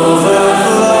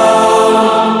overflow,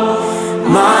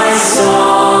 my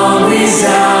song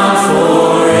resound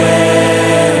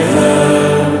forever.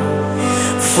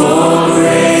 For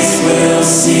grace will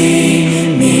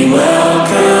see me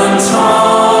welcomed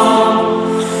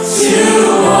home to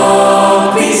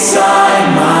walk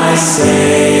beside my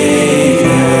Savior.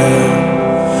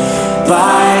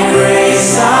 By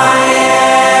grace I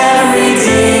am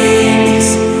redeemed,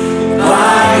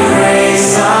 by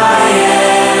grace I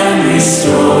am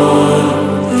restored,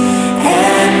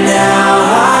 and now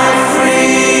I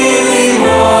freely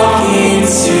walk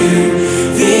into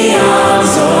the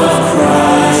arms of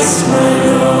Christ my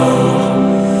Lord.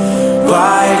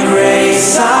 By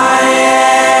grace I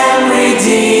am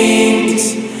redeemed,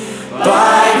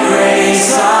 by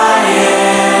grace I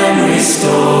am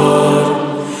restored,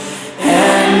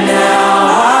 and now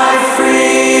I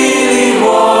freely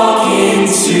walk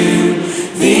into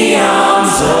the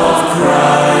arms of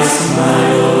Christ my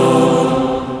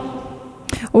Lord.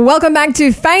 Welcome back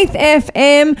to Faith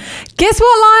FM. Guess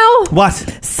what, Lyle? What?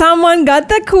 Someone got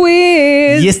the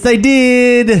quiz. Yes, they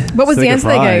did. What was So the got answer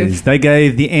they gave? prize. They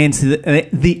gave the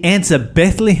answer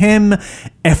Bethlehem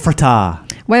Ephratah.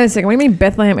 Wait a second. What do you mean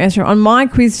Bethlehem, Ezra? On my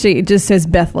quiz sheet, it just says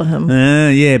Bethlehem.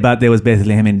 Yeah, but there was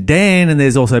Bethlehem in Dan, and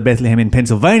there's also Bethlehem in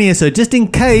Pennsylvania. So just in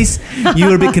case you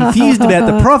were a bit confused about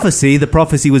the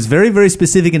prophecy was very, very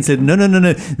specific and said, no.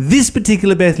 This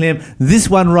particular Bethlehem, this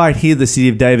one right here, the city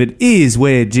of David, is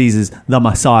where Jesus, the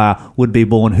Messiah, would be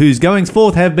born, whose goings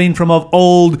forth have been from of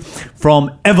old, from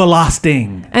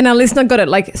everlasting. And our listener got it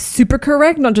like super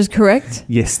correct, not just correct.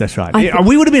 Yes, that's right.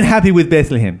 We would have been happy with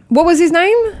Bethlehem. What was his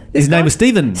name? His name was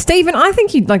Stephen. Stephen, I think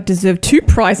he'd like deserve 2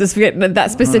 prizes for getting that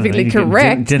specifically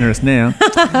correct. Generous now.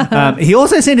 He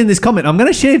also sent in this comment. I'm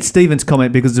going to share Stephen's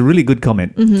comment because it's a really good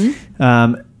comment.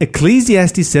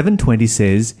 Ecclesiastes 7:20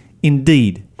 says,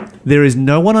 "Indeed, there is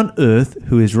no one on earth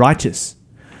who is righteous,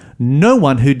 no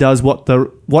one who does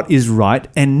what is right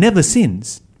and never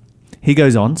sins." He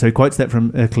goes on, so he quotes that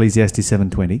from Ecclesiastes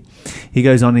 7:20. He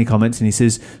goes on and he comments and he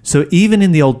says, "So even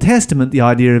in the Old Testament, the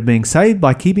idea of being saved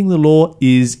by keeping the law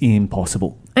is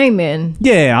impossible." Amen.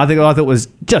 Yeah, I thought it was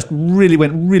just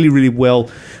went really well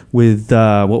with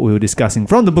what we were discussing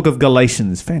from the book of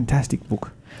Galatians. Fantastic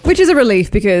book. Which is a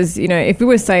relief because, if we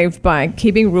were saved by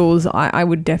keeping rules, I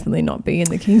would definitely not be in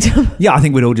the kingdom. Yeah, I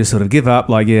think we'd all just sort of give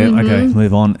up, okay,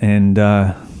 move on, and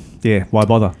why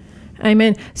bother?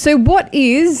 Amen. So what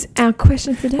is our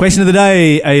question for today? Question of the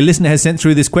day. A listener has sent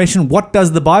through this question. What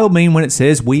does the Bible mean when it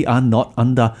says we are not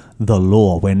under the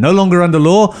law? We're no longer under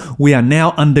law. We are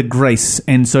now under grace.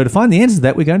 And so to find the answer to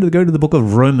that, we're going to go to the book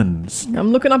of Romans.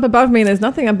 I'm looking up above me. There's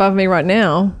nothing above me right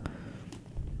now.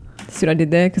 See what I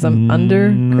did there? Because I'm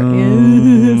under.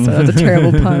 Yeah. So that's a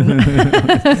terrible pun.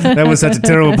 That was such a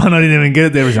terrible pun. I didn't even get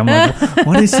it there. I'm like,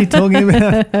 what is she talking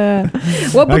about?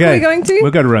 What book are we going to?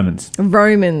 We'll go to Romans.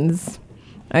 Romans.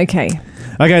 Okay.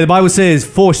 Okay, the Bible says,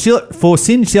 for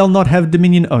sin shall not have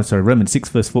dominion... Oh, sorry, Romans 6,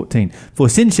 verse 14. For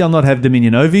sin shall not have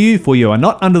dominion over you, for you are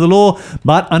not under the law,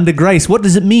 but under grace. What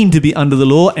does it mean to be under the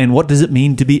law, and what does it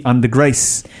mean to be under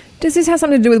grace? Does this have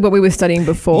something to do with what we were studying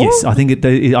before? Yes, I think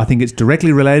it's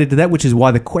directly related to that, which is why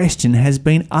the question has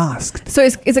been asked. So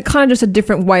is it kind of just a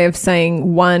different way of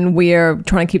saying, one, we are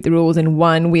trying to keep the rules, and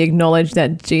one, we acknowledge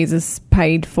that Jesus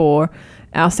paid for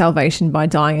our salvation by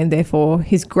dying, and therefore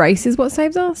his grace is what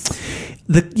saves us?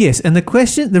 Yes, and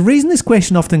the reason this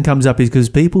question often comes up is because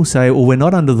people say, well, we're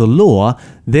not under the law,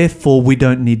 therefore we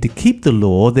don't need to keep the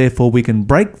law, therefore we can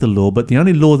break the law, but the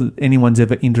only law that anyone's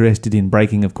ever interested in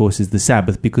breaking, of course, is the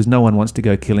Sabbath, because no one wants to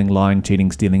go killing, lying,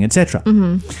 cheating, stealing, etc.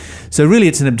 So really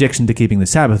it's an objection to keeping the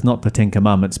Sabbath, not the Ten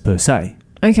Commandments per se.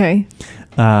 Okay.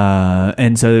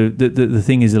 And so the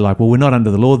thing is like, well, we're not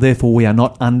under the law, therefore we are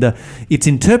not under... It's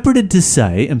interpreted to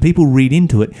say, and people read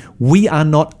into it, we are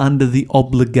not under the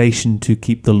obligation to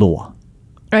keep the law.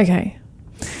 Okay.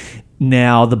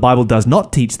 Now, the Bible does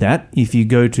not teach that. If you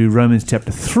go to Romans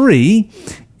chapter 3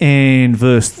 and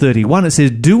verse 31, it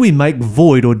says, do we make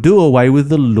void or do away with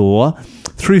the law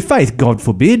through faith? God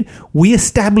forbid. We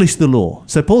establish the law.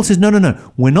 So Paul says, no,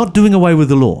 we're not doing away with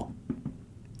the law.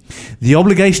 The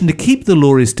obligation to keep the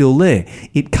law is still there.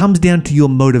 It comes down to your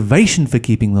motivation for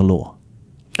keeping the law.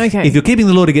 Okay. If you're keeping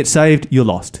the law to get saved, you're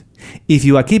lost. If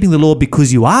you are keeping the law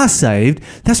because you are saved,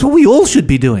 that's what we all should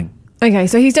be doing. Okay,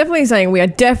 so he's definitely saying we are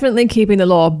definitely keeping the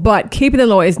law, but keeping the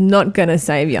law is not going to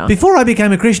save you. Before I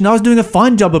became a Christian, I was doing a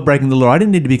fine job of breaking the law. I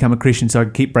didn't need to become a Christian so I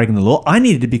could keep breaking the law. I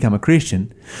needed to become a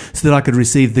Christian so that I could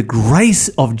receive the grace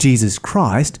of Jesus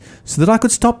Christ so that I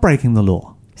could stop breaking the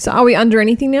law. So are we under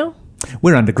anything now?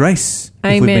 We're under grace.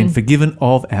 Amen. If we've been forgiven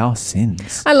of our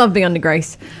sins. I love being under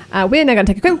grace. We're now going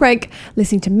to take a quick break,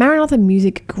 listening to Maranatha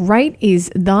music. Great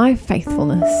is thy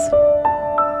faithfulness.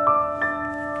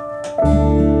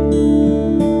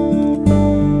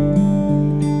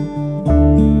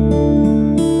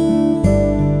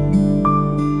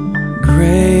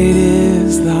 Great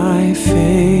is thy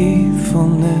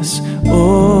faithfulness,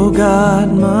 O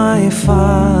God my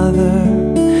Father.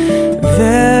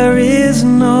 There is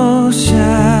no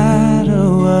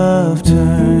shadow of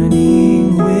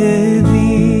turning with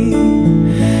thee.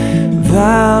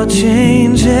 Thou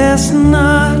changest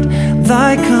not,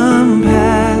 thy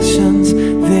compassions,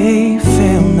 they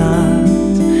fail not.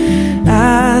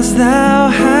 As thou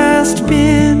hast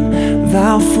been,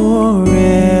 thou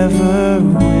forever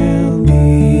will be.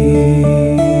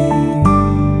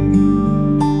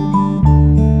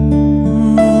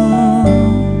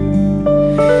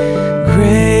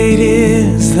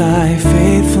 Thy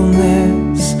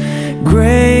faithfulness,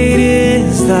 great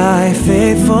is thy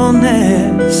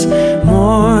faithfulness.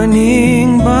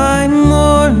 Morning by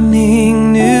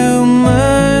morning, new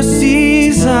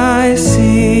mercies I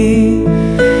see,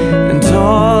 and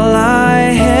all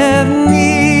I have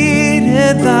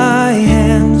needed, thy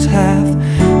hand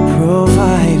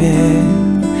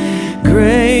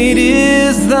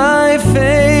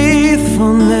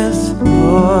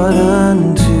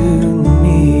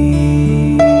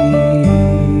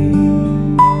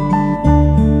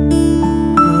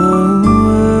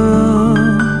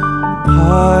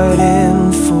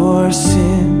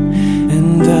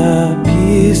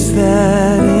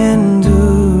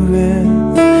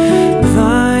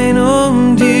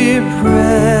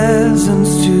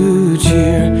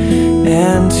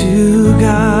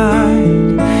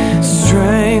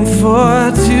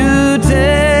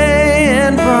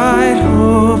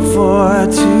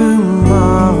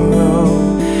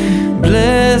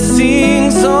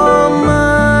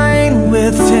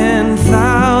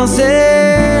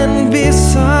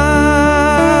sight.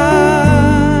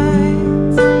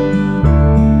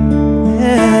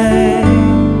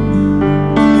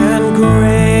 And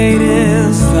great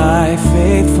is thy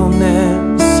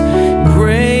faithfulness.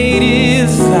 Great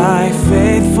is thy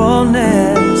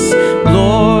faithfulness.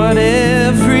 Lord,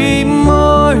 every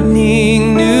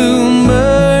morning new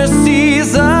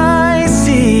mercies I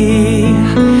see,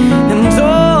 and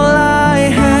all I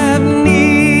have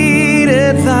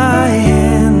needed thy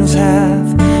hands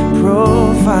have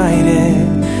provided.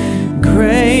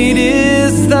 Great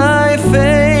is thy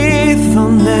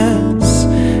faithfulness.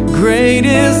 Great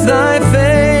is thy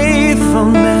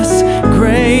faithfulness.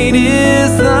 Great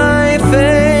is thy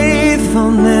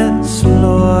faithfulness,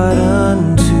 Lord,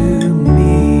 unto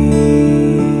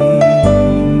me.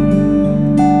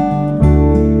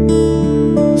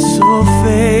 So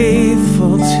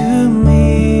faithful to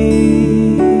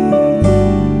me.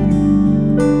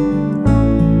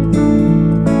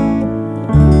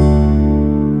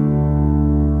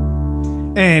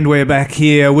 And we're back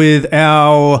here with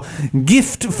our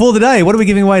gift for the day. What are we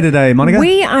giving away today, Monica?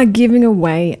 We are giving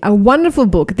away a wonderful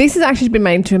book. This has actually been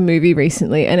made into a movie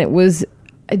recently, and it was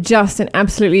just an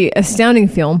absolutely astounding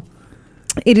film.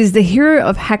 It is The Hero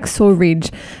of Hacksaw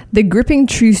Ridge, the gripping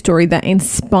true story that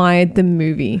inspired the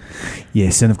movie.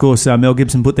 Yes, and of course, Mel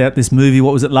Gibson put out this movie,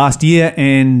 what was it, last year?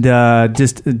 And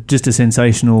just a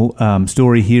sensational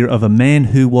story here of a man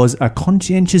who was a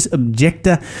conscientious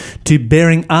objector to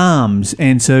bearing arms.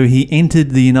 And so he entered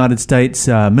the United States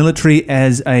military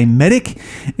as a medic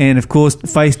and, of course,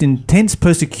 faced intense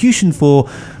persecution for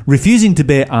refusing to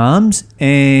bear arms.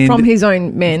 And From his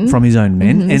own men.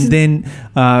 And then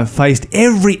faced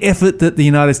every effort that the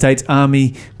United States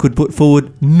Army could put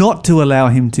forward not to allow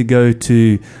him to go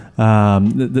to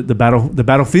the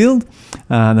battlefield.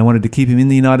 They wanted to keep him in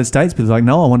the United States, but he was like,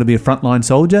 no, I want to be a frontline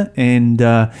soldier. And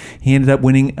he ended up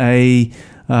winning a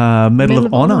Medal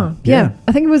of Honor. Yeah.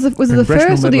 I think it was the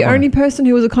first or the only person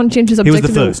who was a conscientious objector He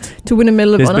was the first to win a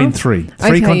Medal of Honor? There's been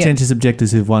three conscientious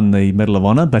objectors who've won the Medal of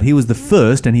Honor, but he was the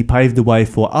first, and he paved the way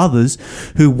for others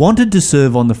who wanted to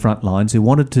serve on the front lines, who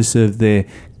wanted to serve their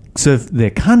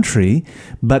country,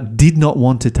 but did not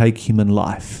want to take human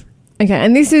life. Okay,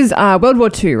 and this is World War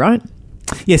II, right?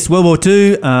 Yes, World War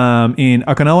II in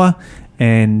Okinawa.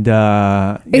 And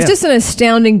it's just an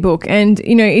astounding book, and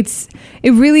it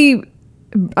really,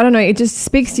 I don't know, it just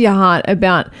speaks to your heart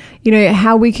about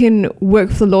how we can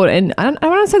work for the Lord. And I don't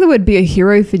want to say the word be a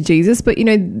hero for Jesus, but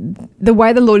the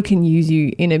way the Lord can use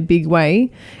you in a big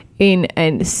way in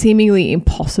a seemingly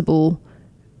impossible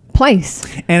place.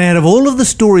 And out of all of the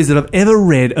stories that I've ever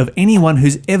read of anyone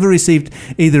who's ever received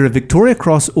either a Victoria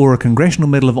Cross or a Congressional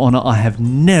Medal of Honor, I have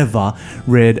never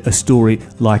read a story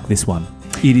like this one.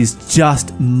 It is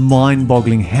just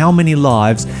mind-boggling how many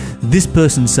lives this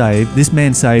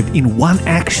man saved in one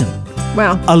action.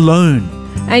 Wow. Alone.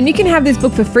 And you can have this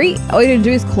book for free. All you need to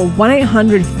do is call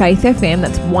 1-800-FAITH-FM.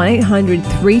 That's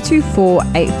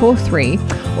 1-800-324-843.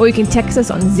 Or you can text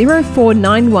us on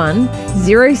 0491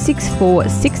 064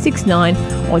 669,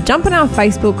 or jump on our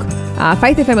Facebook,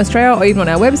 Faith FM Australia, or even on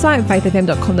our website,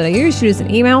 faithfm.com.au. Shoot us an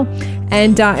email.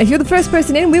 And if you're the first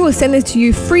person in, we will send this to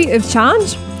you free of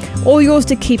charge, all yours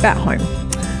to keep at home.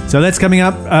 So that's coming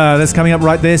up.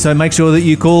 Right there. So make sure that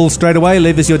you call straight away.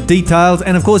 Leave us your details.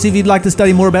 And of course, if you'd like to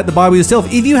study more about the Bible yourself,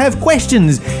 if you have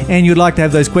questions and you'd like to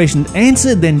have those questions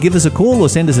answered, then give us a call or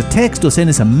send us a text or send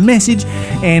us a message,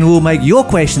 and we'll make your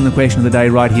question the question of the day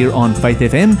right here on Faith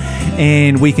FM,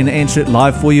 and we can answer it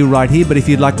live for you right here. But if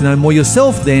you'd like to know more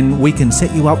yourself, then we can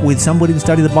set you up with somebody to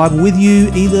study the Bible with you,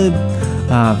 either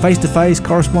face-to-face,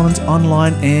 correspondence,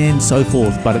 online, and so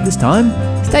forth. But at this time,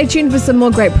 stay tuned for some more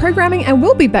great programming, and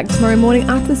we'll be back tomorrow morning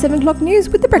after the 7 o'clock news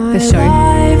with The Breakfast Show.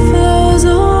 Life flows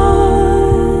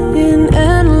on in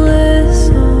endless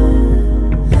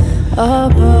song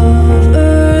above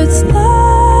earth's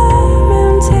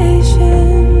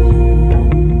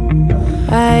lamentation.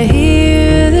 I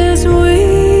hear this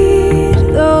weed,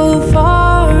 though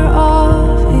far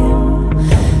off him,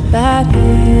 that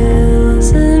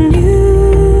hails a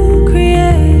new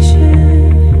creation.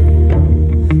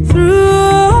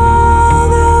 Through all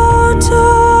the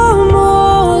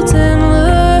tumult,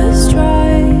 endless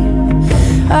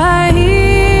strife, I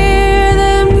hear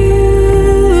the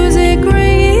music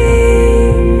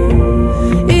ringing.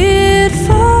 It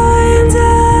finds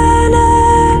an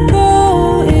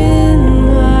echo in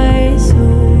my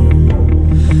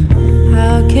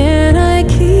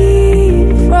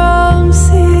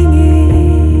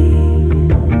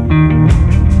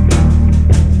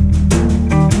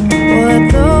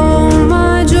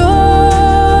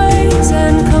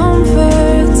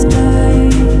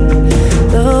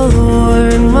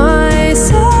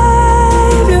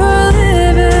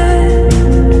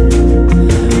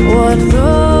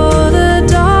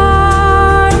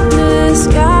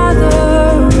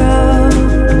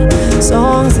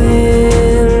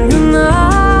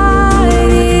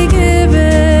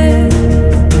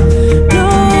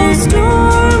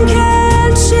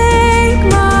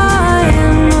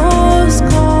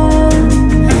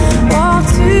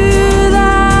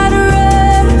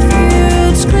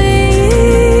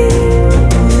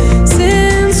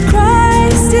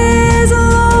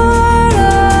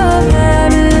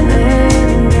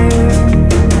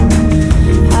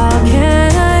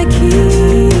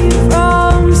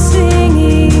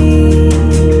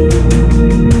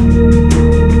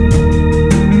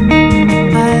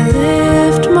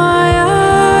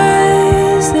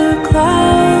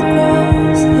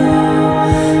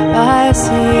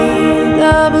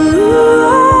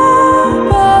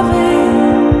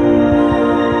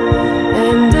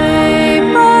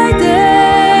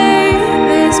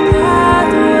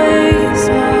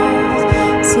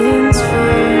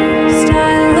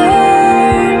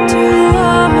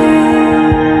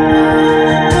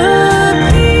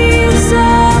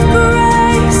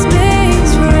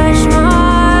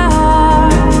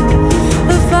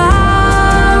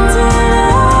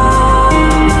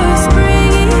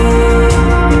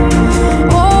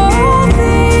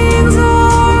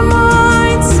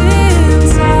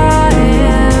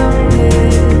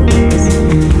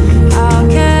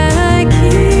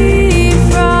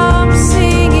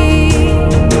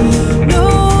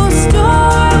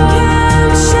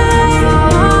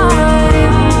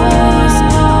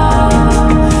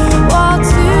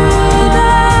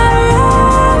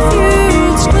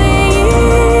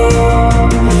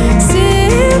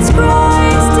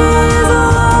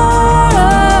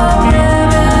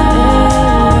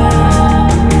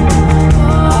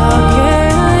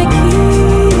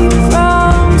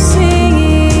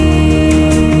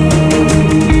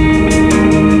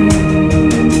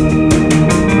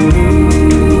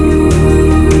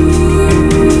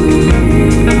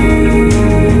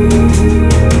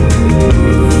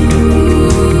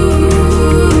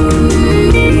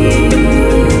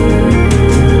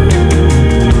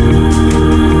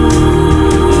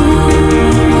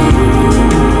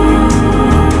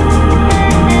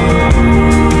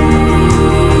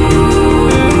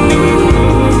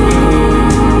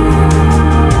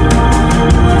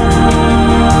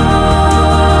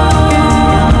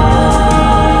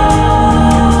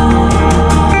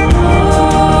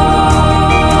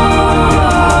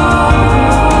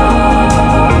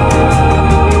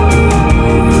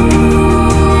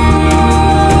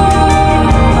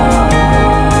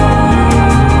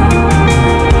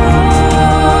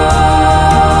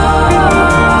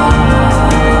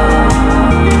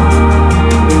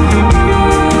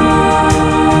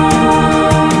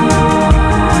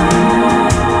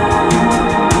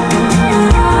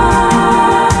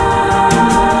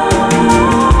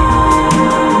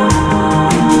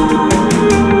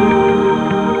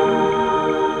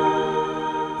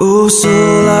Oh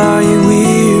soul, are you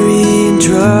weary and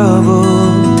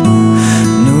troubled?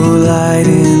 No light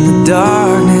in the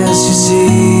darkness you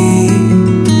see.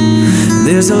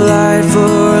 There's a light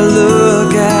for a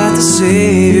look at the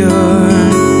Savior,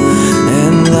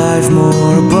 and life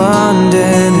more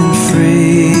abundant and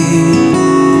free.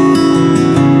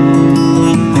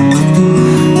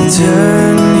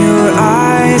 Turn your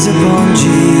eyes upon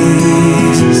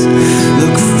Jesus,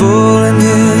 look full in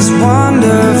His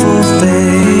wonderful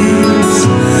face,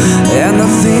 and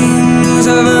the things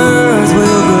of earth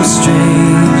will grow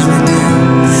strangely dim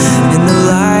in the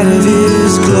light of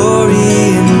His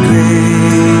glory and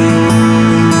grace.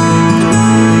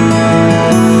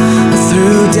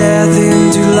 Through death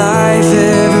into life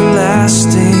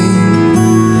everlasting,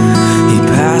 He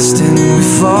passed and we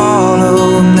follow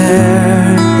Him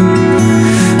there.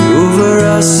 Over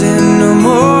us sin no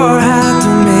more hath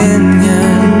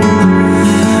dominion,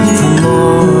 for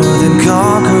more than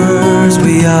conquerors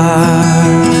we are.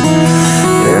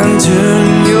 And turn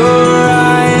your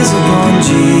eyes upon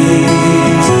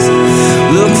Jesus,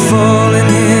 look full in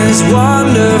His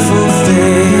wonderful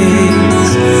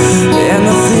face, and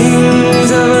the things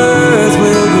of earth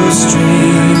will grow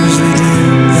strangely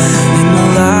dim in the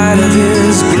light of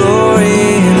His glory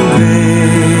and grace.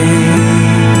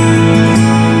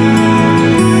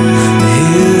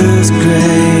 His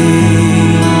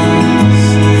grace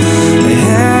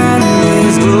and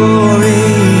His glory.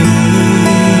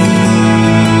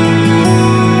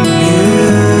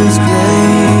 His grace.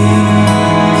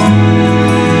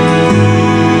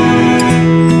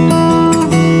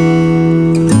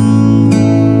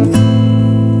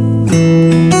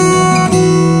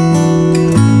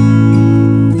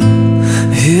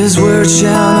 His word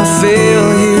shall not fail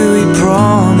you, He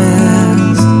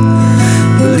promised.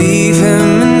 Believe Him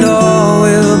and all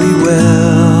will be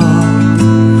well.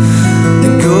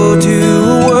 And go to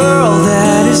a world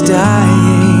that is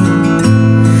dying,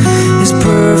 His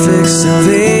perfect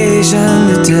salvation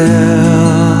to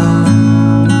tell.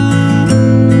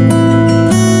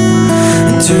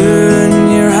 And turn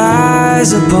your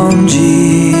eyes upon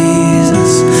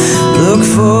Jesus, look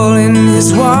full in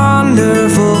His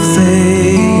wonderful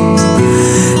face,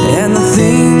 and the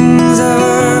things of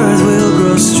earth will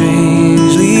grow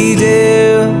strangely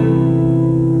dim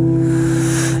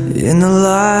in the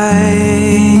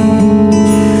light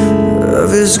of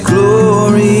His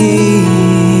glory,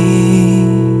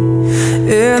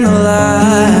 in the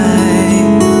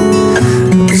light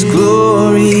of His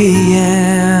glory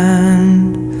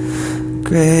and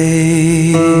grace.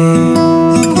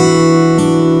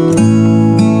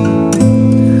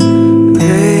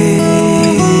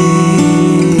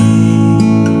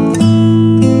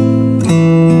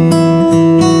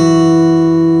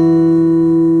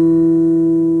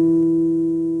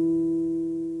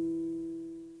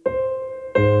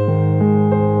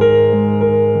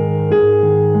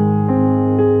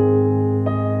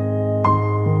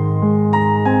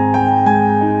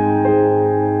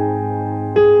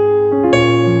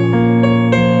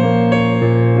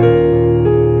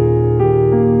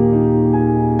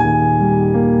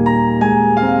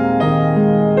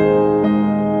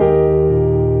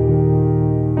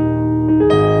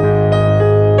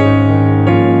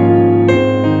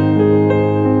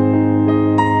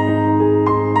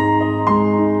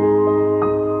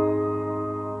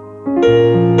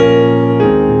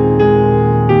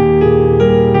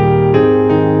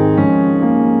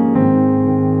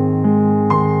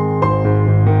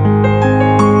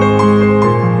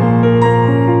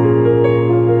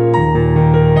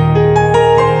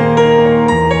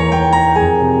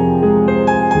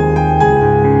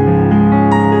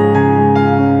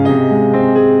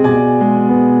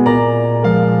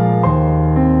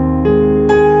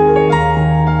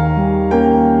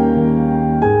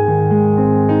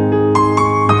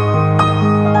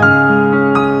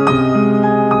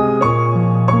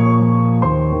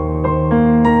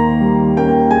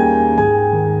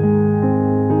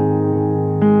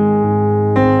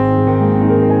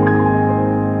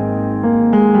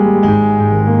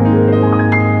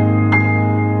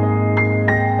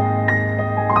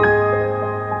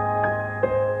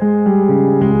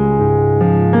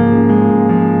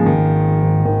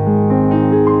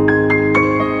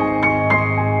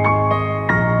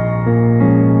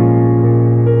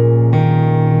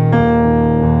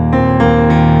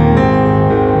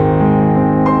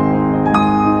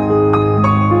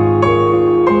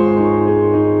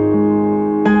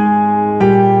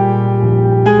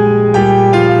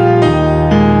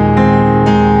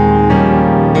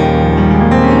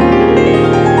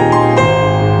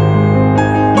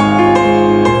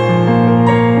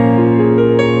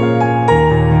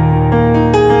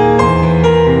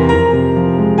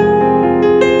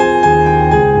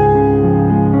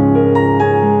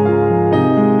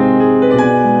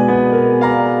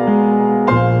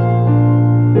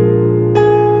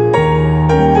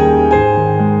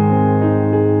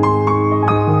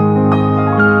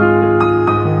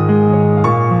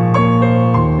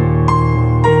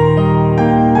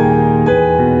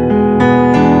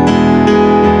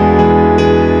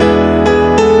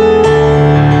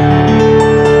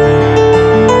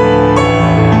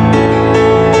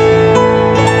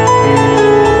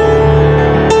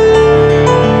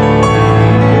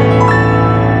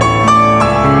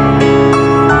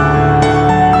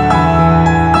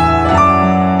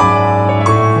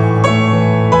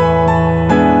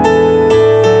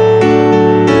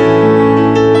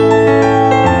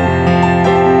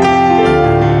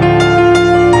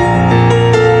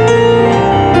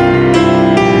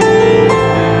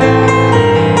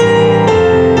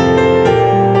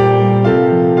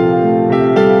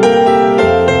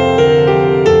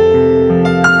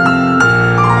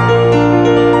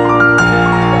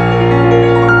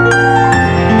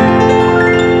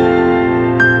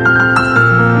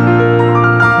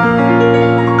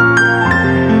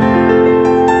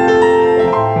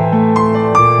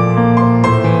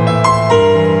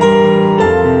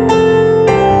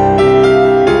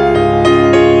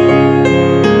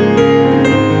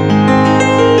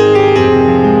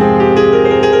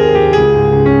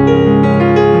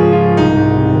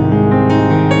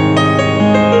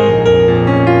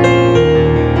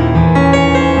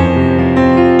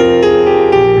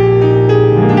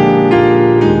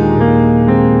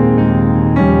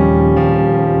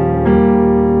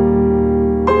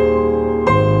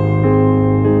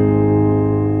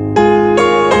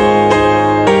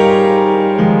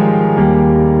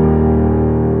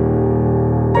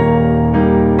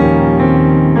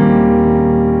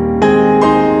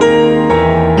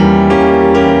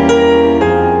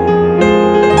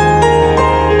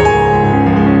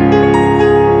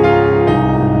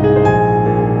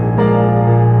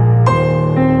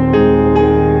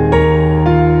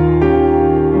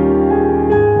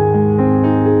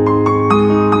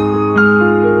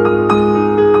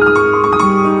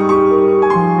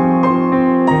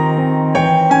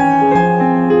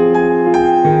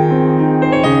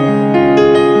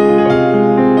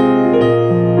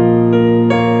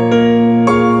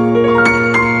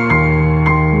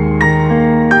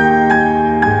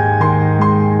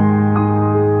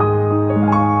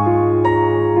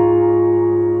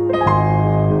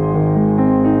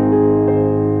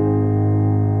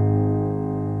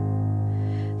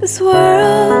 This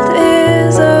world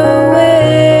is a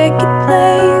wicked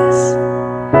place,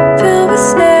 filled with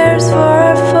snares for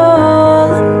our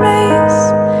fallen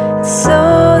race. And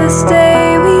so this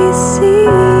day we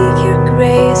seek your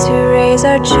grace to raise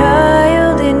our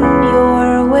child in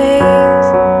your ways.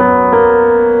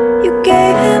 You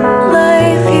gave him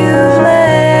life, you've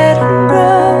let him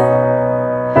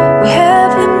grow. We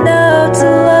have him now to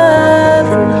love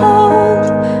and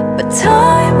hold, but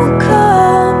time will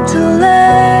come to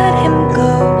let him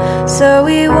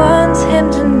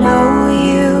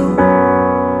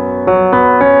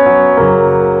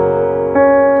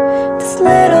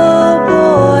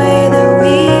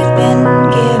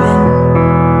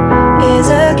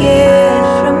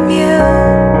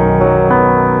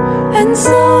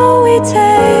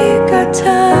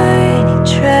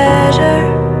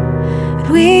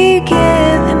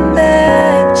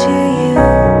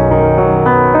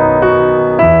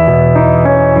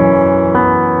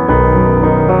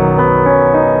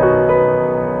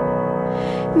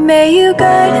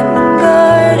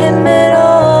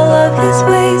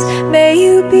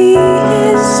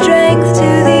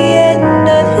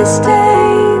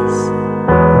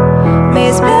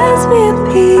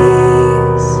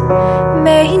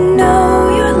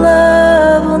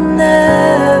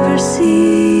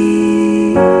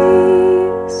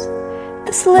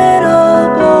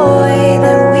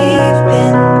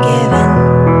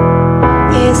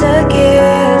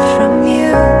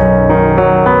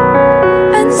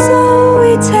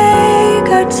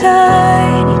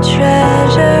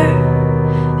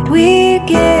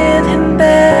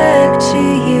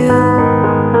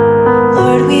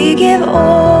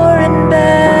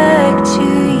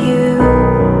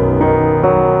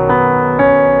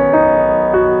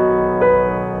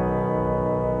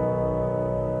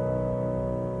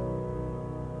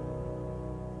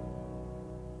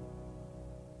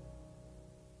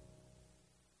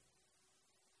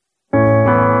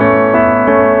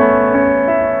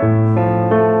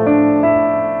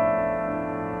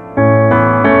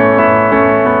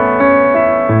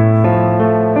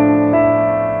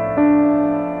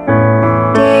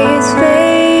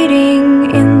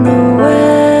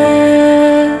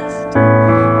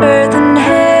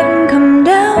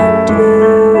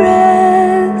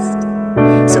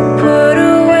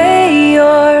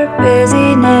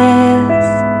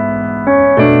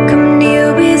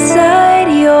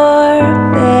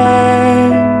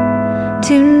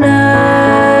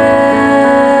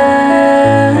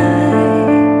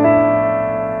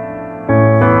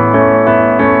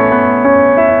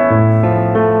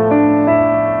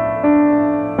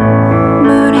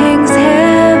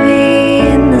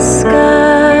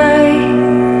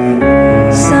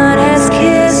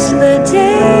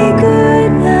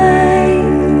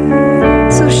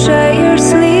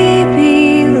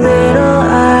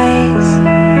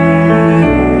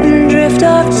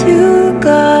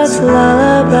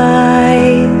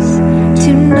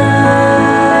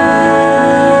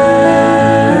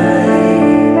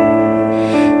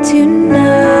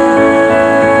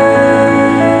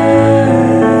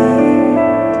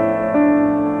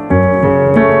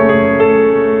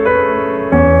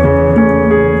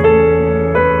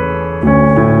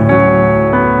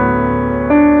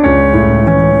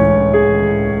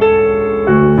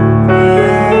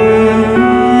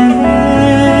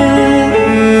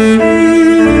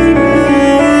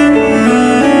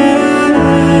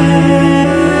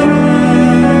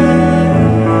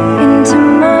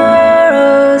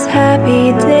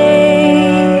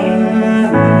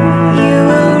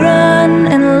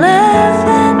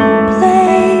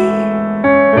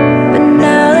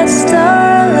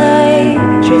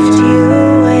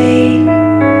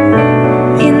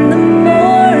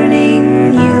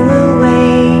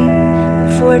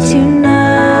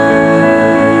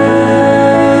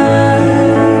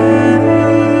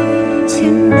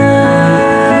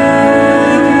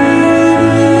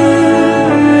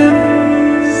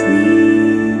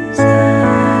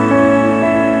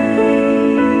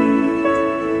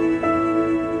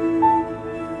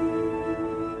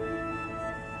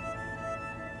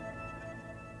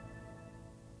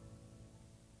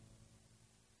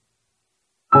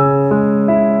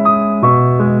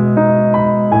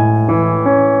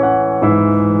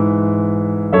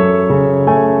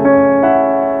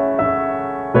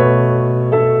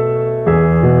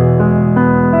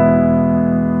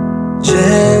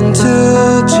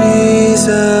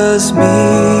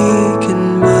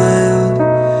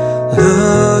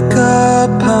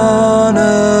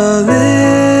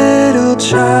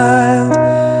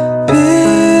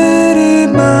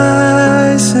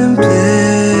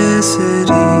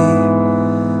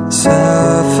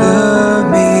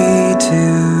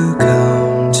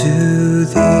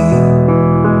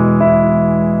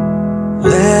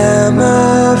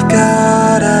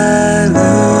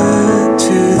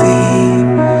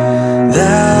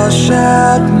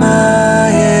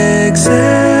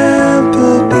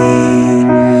example be.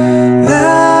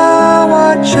 Thou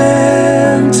art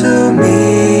gentle,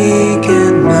 meek,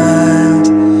 and mild.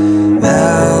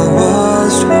 Thou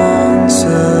wast once a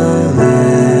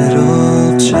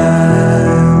little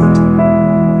child.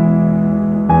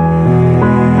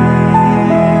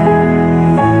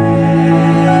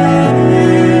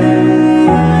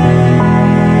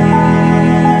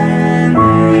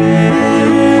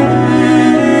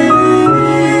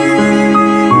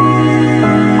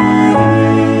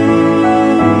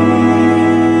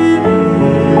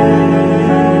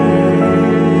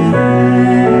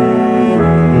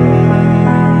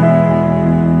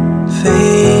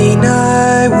 Fain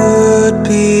I would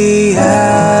be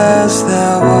as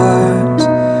thou art.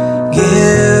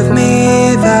 Give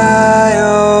me thy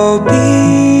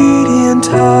obedient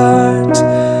heart.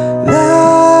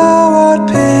 Thou art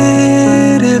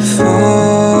pitiful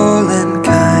and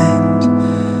kind.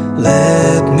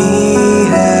 Let me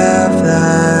have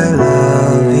thy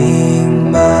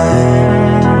loving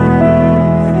mind.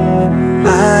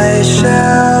 I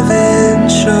shall then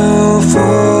show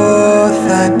forth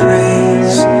thy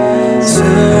praise,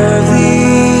 serve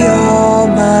thee all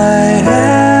my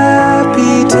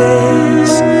happy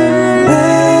days.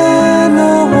 Then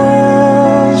the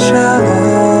world shall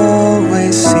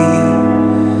always see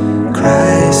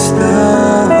Christ the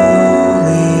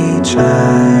Holy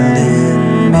Child in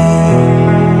me.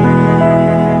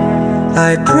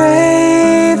 I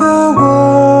pray the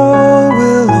world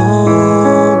will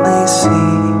only see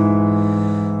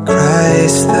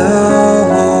Christ the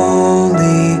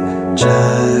Holy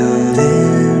Child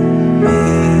in me.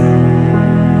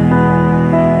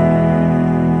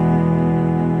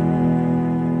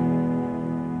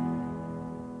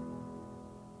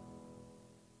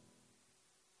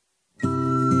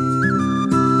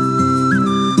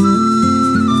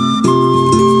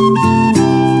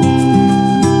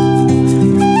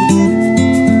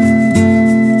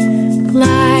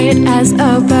 Light as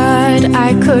a bird,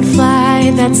 I could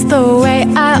fly. That's the way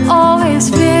I always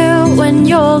feel when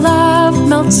your love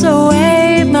melts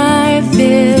away my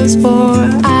fears. For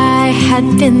I had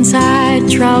been sad,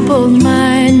 troubled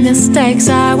mind, mistakes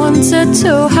I wanted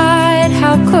to hide.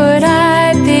 How could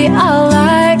I be a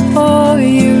light for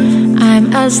you? I'm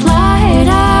as light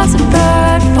as a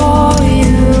bird, for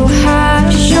you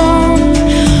have shown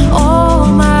all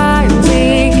my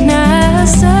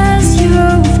weaknesses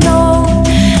you've known.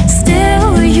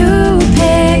 Still you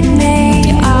pick me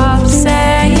up,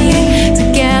 saying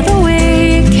together we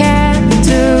can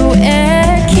do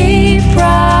it. Keep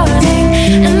running,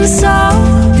 and so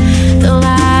the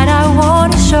light I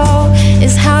want to show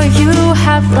is how you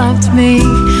have loved me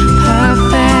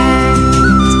perfect.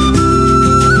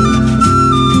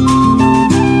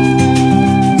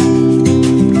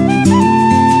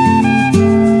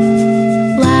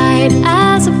 Light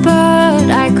as a bird,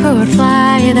 I could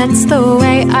fly. That's the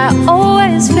way I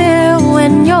always feel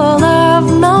when your love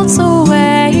melts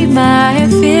away my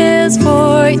fears.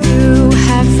 For you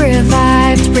have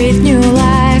revived, breathed new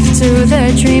life to the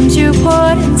dreams you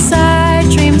put inside,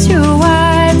 dreams you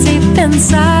were deep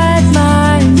inside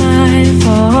my mind.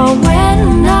 For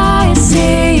when I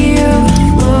see you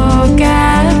look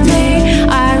at me,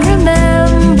 I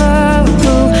remember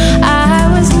who I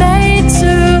was made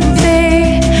to be.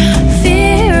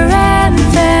 Fear and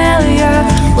failure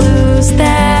lose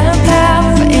their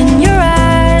power in your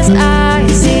eyes. I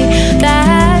see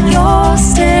that you're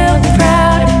still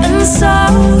proud, and so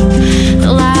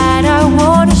the light I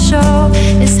want to show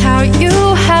is how you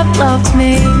have loved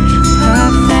me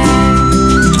perfect.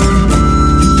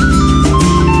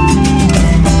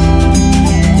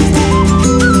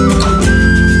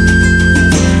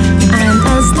 I'm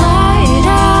as light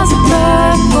as a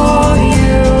bird, for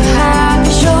you have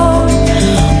shown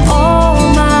all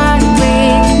my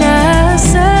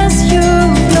weaknesses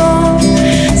you've known.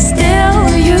 Still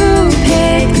you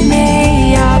pick me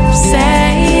up,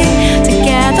 saying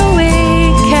together we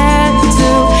can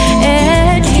do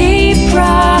it. Keep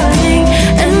running,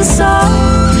 and so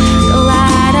the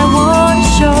light I want to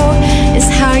show is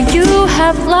how you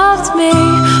have loved me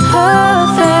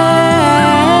perfect.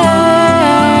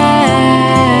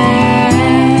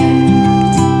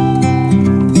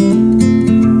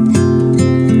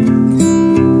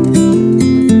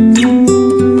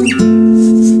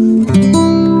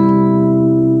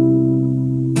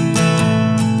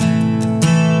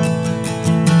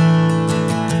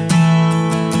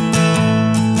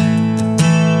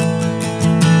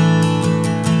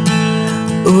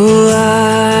 Oh,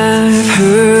 I've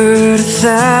heard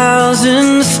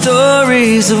 1,000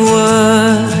 stories of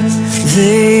what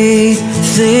they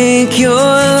think you're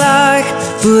like,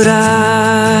 but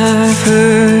I've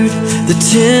heard the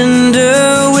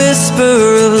tender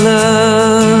whisper of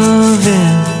love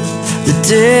in the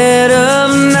dead of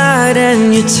night,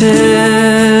 and you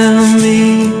tell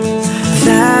me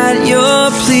that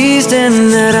you're pleased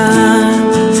and that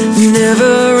I'm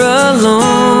never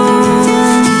alone.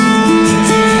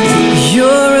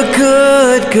 You're a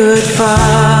good, good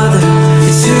Father.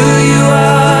 It's who you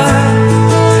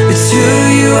are. It's who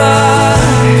you are.